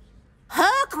Hufflepuff.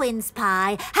 Her quince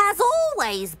pie has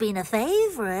always been a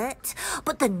favourite,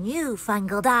 but the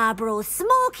newfangled Arborough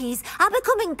Smokies are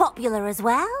becoming popular as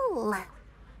well.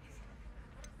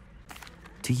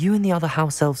 Do you and the other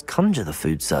house elves conjure the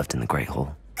food served in the Great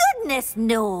Hall? Goodness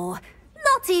no!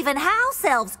 Not even house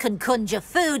elves can conjure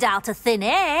food out of thin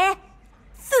air.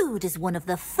 Food is one of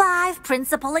the 5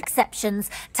 principal exceptions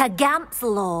to Gamp's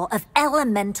law of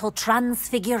elemental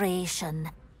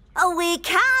transfiguration. We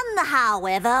can,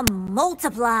 however,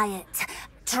 multiply it,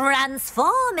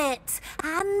 transform it,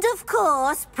 and, of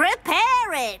course,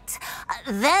 prepare it.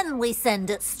 Then we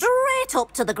send it straight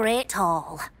up to the Great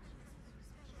Hall.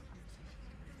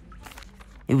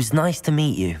 It was nice to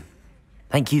meet you.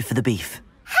 Thank you for the beef.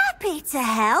 Happy to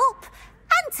help,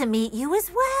 and to meet you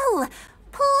as well.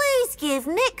 Please give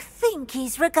Nick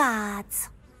Finky's regards.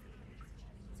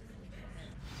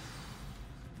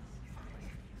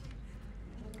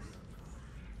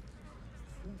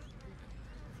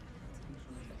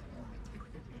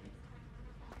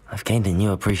 I've gained a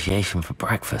new appreciation for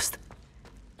breakfast.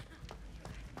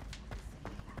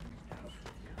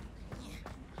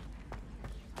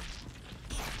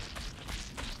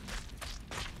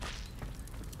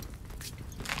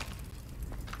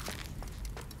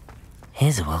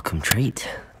 Here's a welcome treat.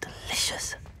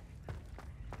 Delicious.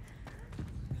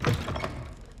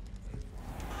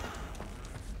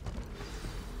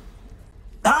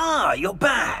 Ah, you're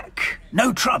back.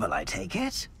 No trouble, I take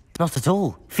it? Not at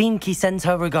all. Finky sends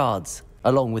her regards,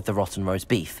 along with the rotten roast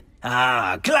beef.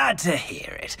 Ah, glad to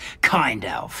hear it. Kind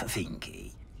elf,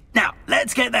 Finky. Now,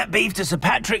 let's get that beef to Sir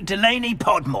Patrick Delaney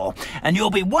Podmore, and you'll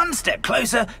be one step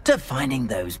closer to finding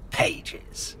those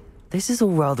pages. This is all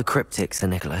rather cryptic, Sir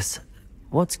Nicholas.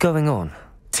 What's going on?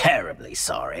 Terribly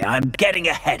sorry. I'm getting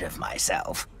ahead of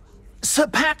myself. Sir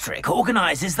Patrick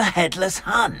organises the Headless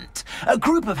Hunt, a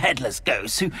group of headless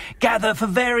ghosts who gather for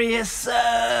various,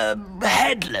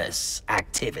 headless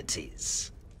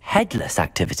activities. Headless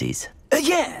activities?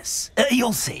 Yes,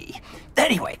 you'll see.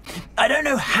 Anyway, I don't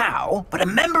know how, but a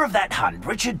member of that hunt,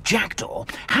 Richard Jackdaw,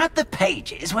 had the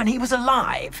pages when he was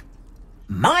alive.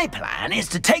 My plan is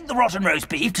to take the rotten roast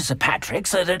beef to Sir Patrick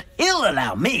so that he'll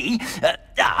allow me,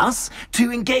 us,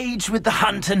 to engage with the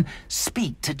hunt and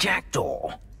speak to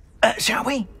Jackdaw. Shall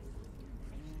we?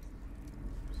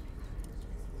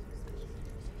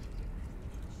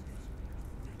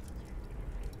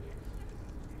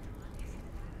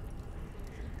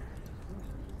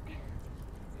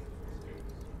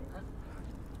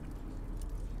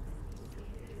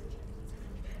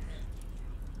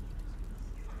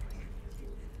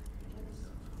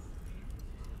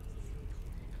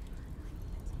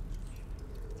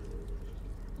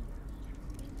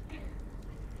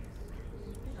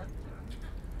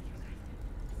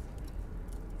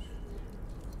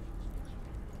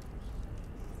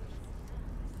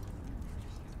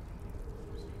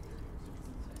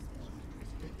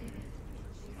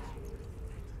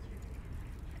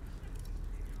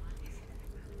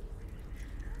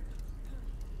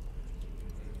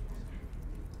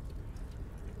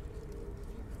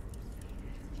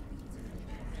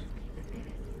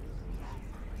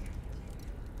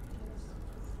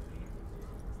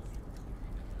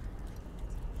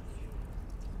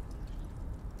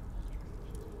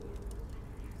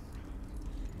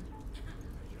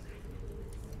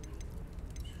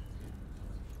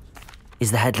 Is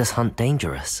the headless hunt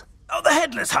dangerous? Oh, the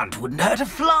headless hunt wouldn't hurt a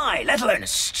fly, let alone a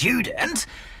student.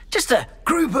 Just a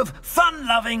group of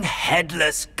fun-loving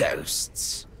headless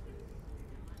ghosts.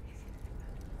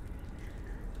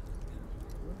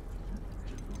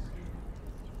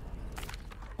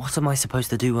 What am I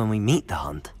supposed to do when we meet the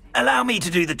hunt? Allow me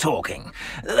to do the talking.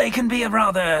 They can be a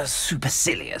rather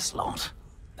supercilious lot.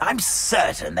 I'm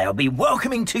certain they'll be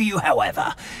welcoming to you,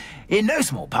 however, in no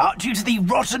small part due to the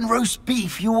rotten roast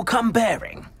beef you will come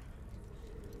bearing.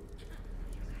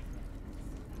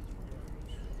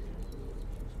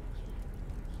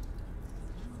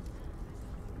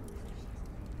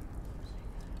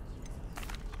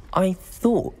 I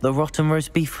thought the rotten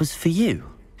roast beef was for you.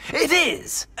 It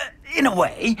is, in a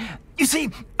way. You see,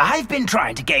 I've been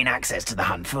trying to gain access to the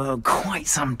hunt for quite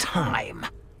some time.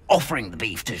 Offering the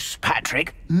beef to Sir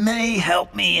Patrick may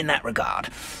help me in that regard,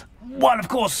 while of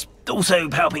course also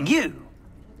helping you.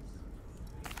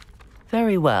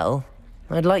 Very well.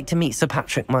 I'd like to meet Sir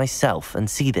Patrick myself and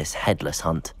see this headless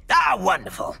hunt. Ah,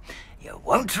 wonderful. You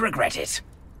won't regret it.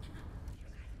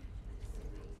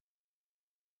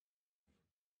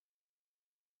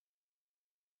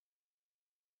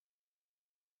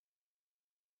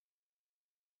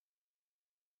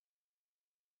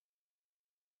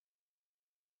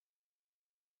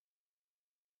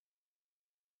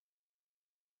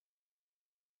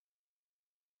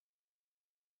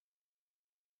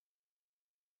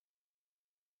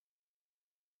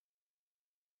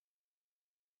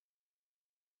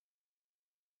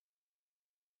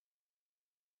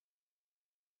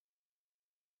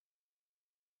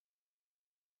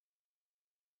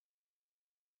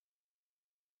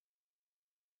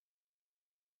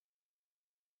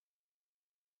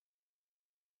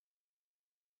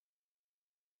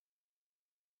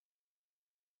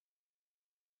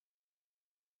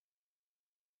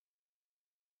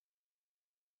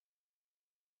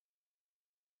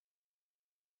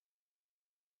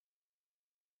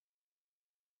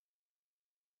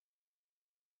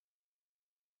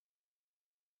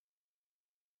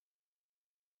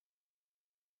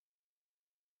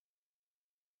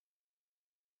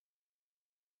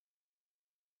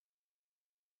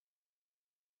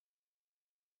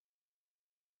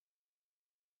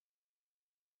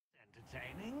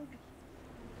 Entertaining?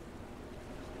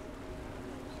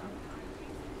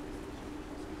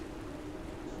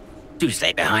 Do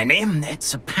stay behind me. It's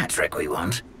Sir Patrick we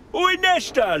want. Oi,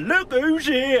 Nesta, look who's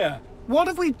here! What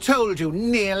have we told you,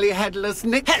 nearly headless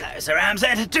Nick? Hello, Sir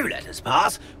Ramsay. Do let us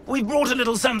pass. We brought a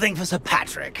little something for Sir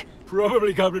Patrick.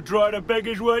 Probably come to try to beg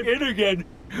his way in again.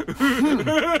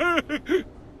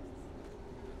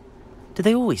 Do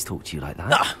they always talk to you like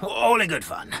that? Ah, all in good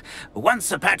fun. Once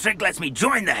Sir Patrick lets me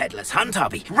join the headless hunt, I'll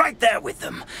be right there with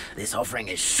them. This offering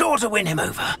is sure to win him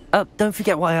over. Don't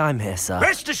forget why I'm here, sir.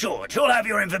 Rest assured, you'll have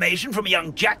your information from a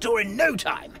young jackdaw in no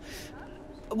time.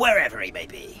 Wherever he may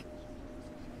be.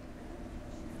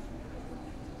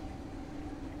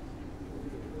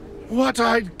 What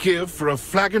I'd give for a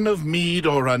flagon of mead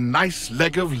or a nice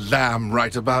leg of lamb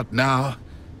right about now.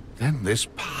 Then this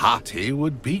party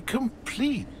would be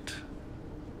complete.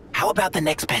 How about the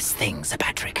next best thing, Sir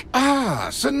Patrick? Ah,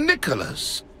 Sir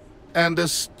Nicholas. And a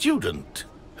student.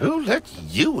 Who let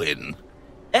you in?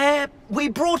 We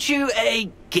brought you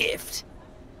a gift.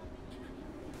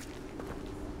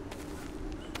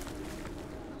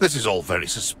 This is all very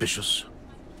suspicious.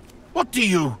 What do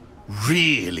you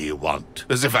really want?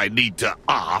 As if I need to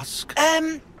ask.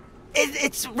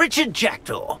 It's Richard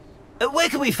Jackdaw. Where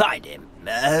can we find him?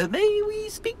 May we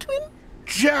speak to him?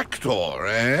 Jackdaw,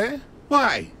 eh?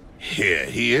 Why, here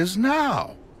he is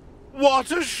now.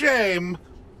 What a shame.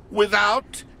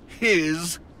 Without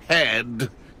his head.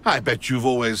 I bet you've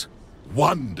always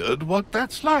wondered what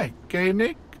that's like, eh,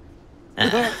 Nick?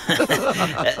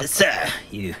 Sir,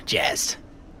 you jest.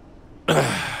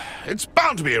 It's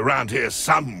bound to be around here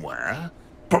somewhere.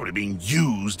 Probably being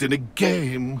used in a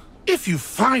game. If you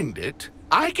find it,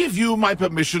 I give you my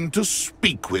permission to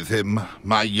speak with him,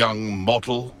 my young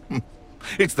mortal.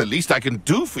 It's the least I can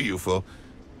do for you for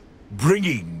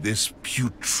bringing this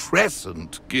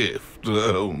putrescent gift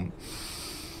home.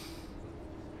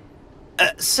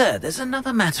 Sir, there's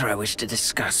another matter I wish to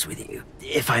discuss with you,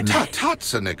 if I may. Tut,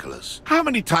 Sir Nicholas. How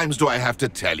many times do I have to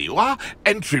tell you? Our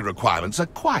entry requirements are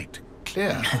quite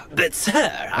clear. But,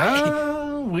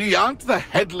 sir, we aren't the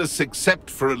headless except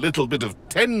for a little bit of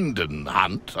tendon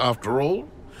hunt, after all.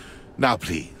 Now,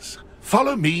 please,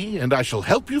 follow me, and I shall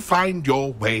help you find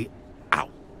your way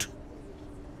out.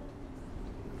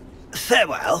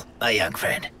 Farewell, my young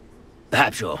friend.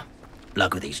 Perhaps your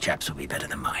luck with these chaps will be better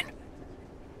than mine.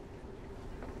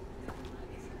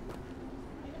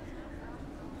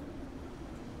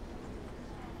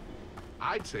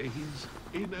 I'd say he's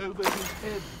in over his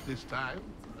head this time.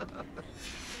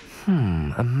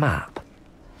 A map.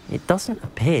 It doesn't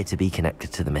appear to be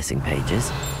connected to the missing pages.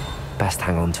 Best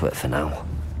hang on to it for now.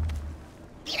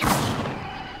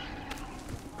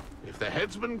 If the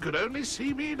headsman could only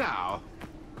see me now.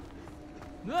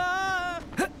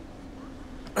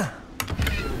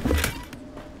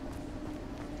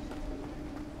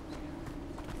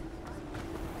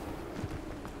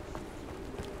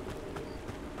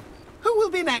 Who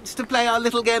will be next to play our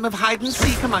little game of hide and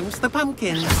seek amongst the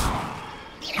pumpkins?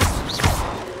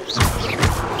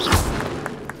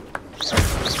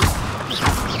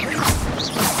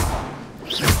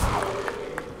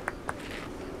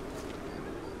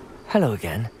 Hello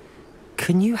again.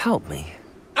 Can you help me?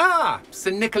 Ah,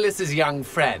 Sir Nicholas's young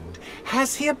friend.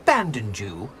 Has he abandoned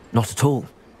you? Not at all.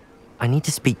 I need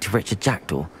to speak to Richard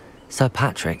Jackdaw. Sir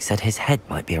Patrick said his head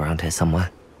might be around here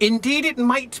somewhere. Indeed it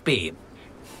might be.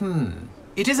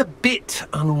 It is a bit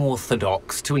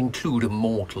unorthodox to include a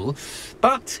mortal,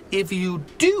 but if you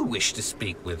do wish to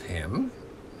speak with him...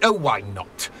 Oh, why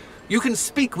not? You can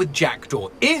speak with Jackdaw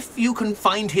if you can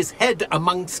find his head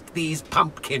amongst these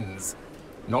pumpkins.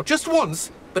 Not just once,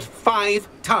 but 5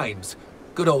 times.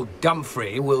 Good old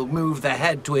Dumfrey will move the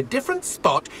head to a different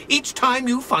spot each time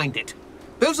you find it.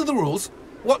 Those are the rules.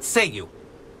 What say you?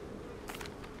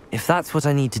 If that's what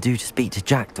I need to do to speak to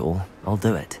Jackdaw, I'll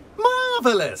do it.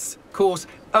 Marvellous! Of course,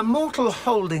 a mortal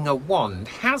holding a wand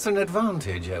has an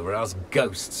advantage over us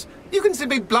ghosts. You can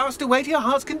simply blast away to your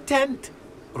heart's content.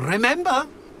 Remember,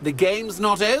 the game's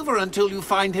not over until you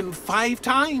find him 5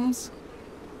 times.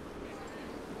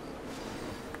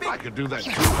 I could do that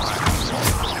too.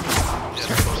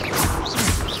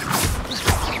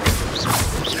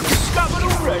 Discovered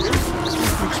already?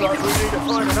 Looks like we need to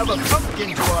find another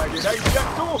pumpkin to hide in, eh,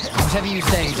 Jackdaw? Whatever you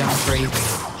say, Dumfrey.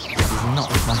 This is not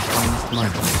my finest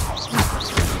moment.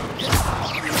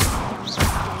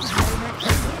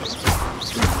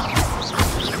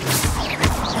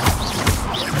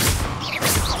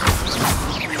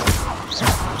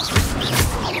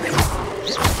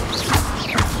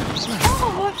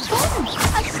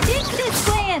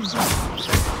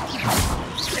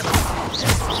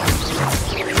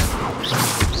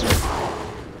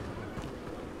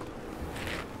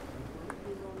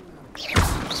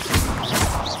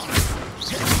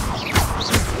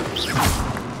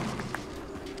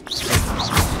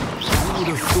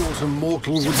 A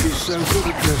mortal would be so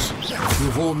good at this.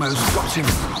 You've almost got him.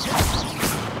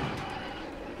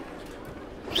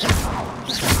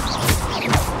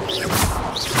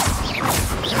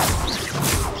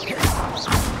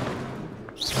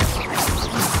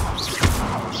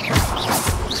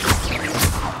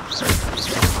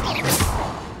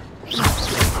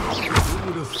 Who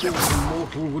would have thought a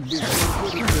mortal would be so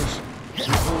good at this?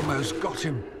 You've almost got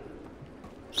him.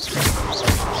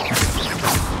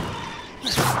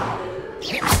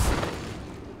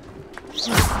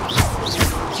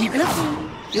 Keep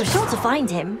looking. You're sure to find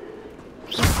him.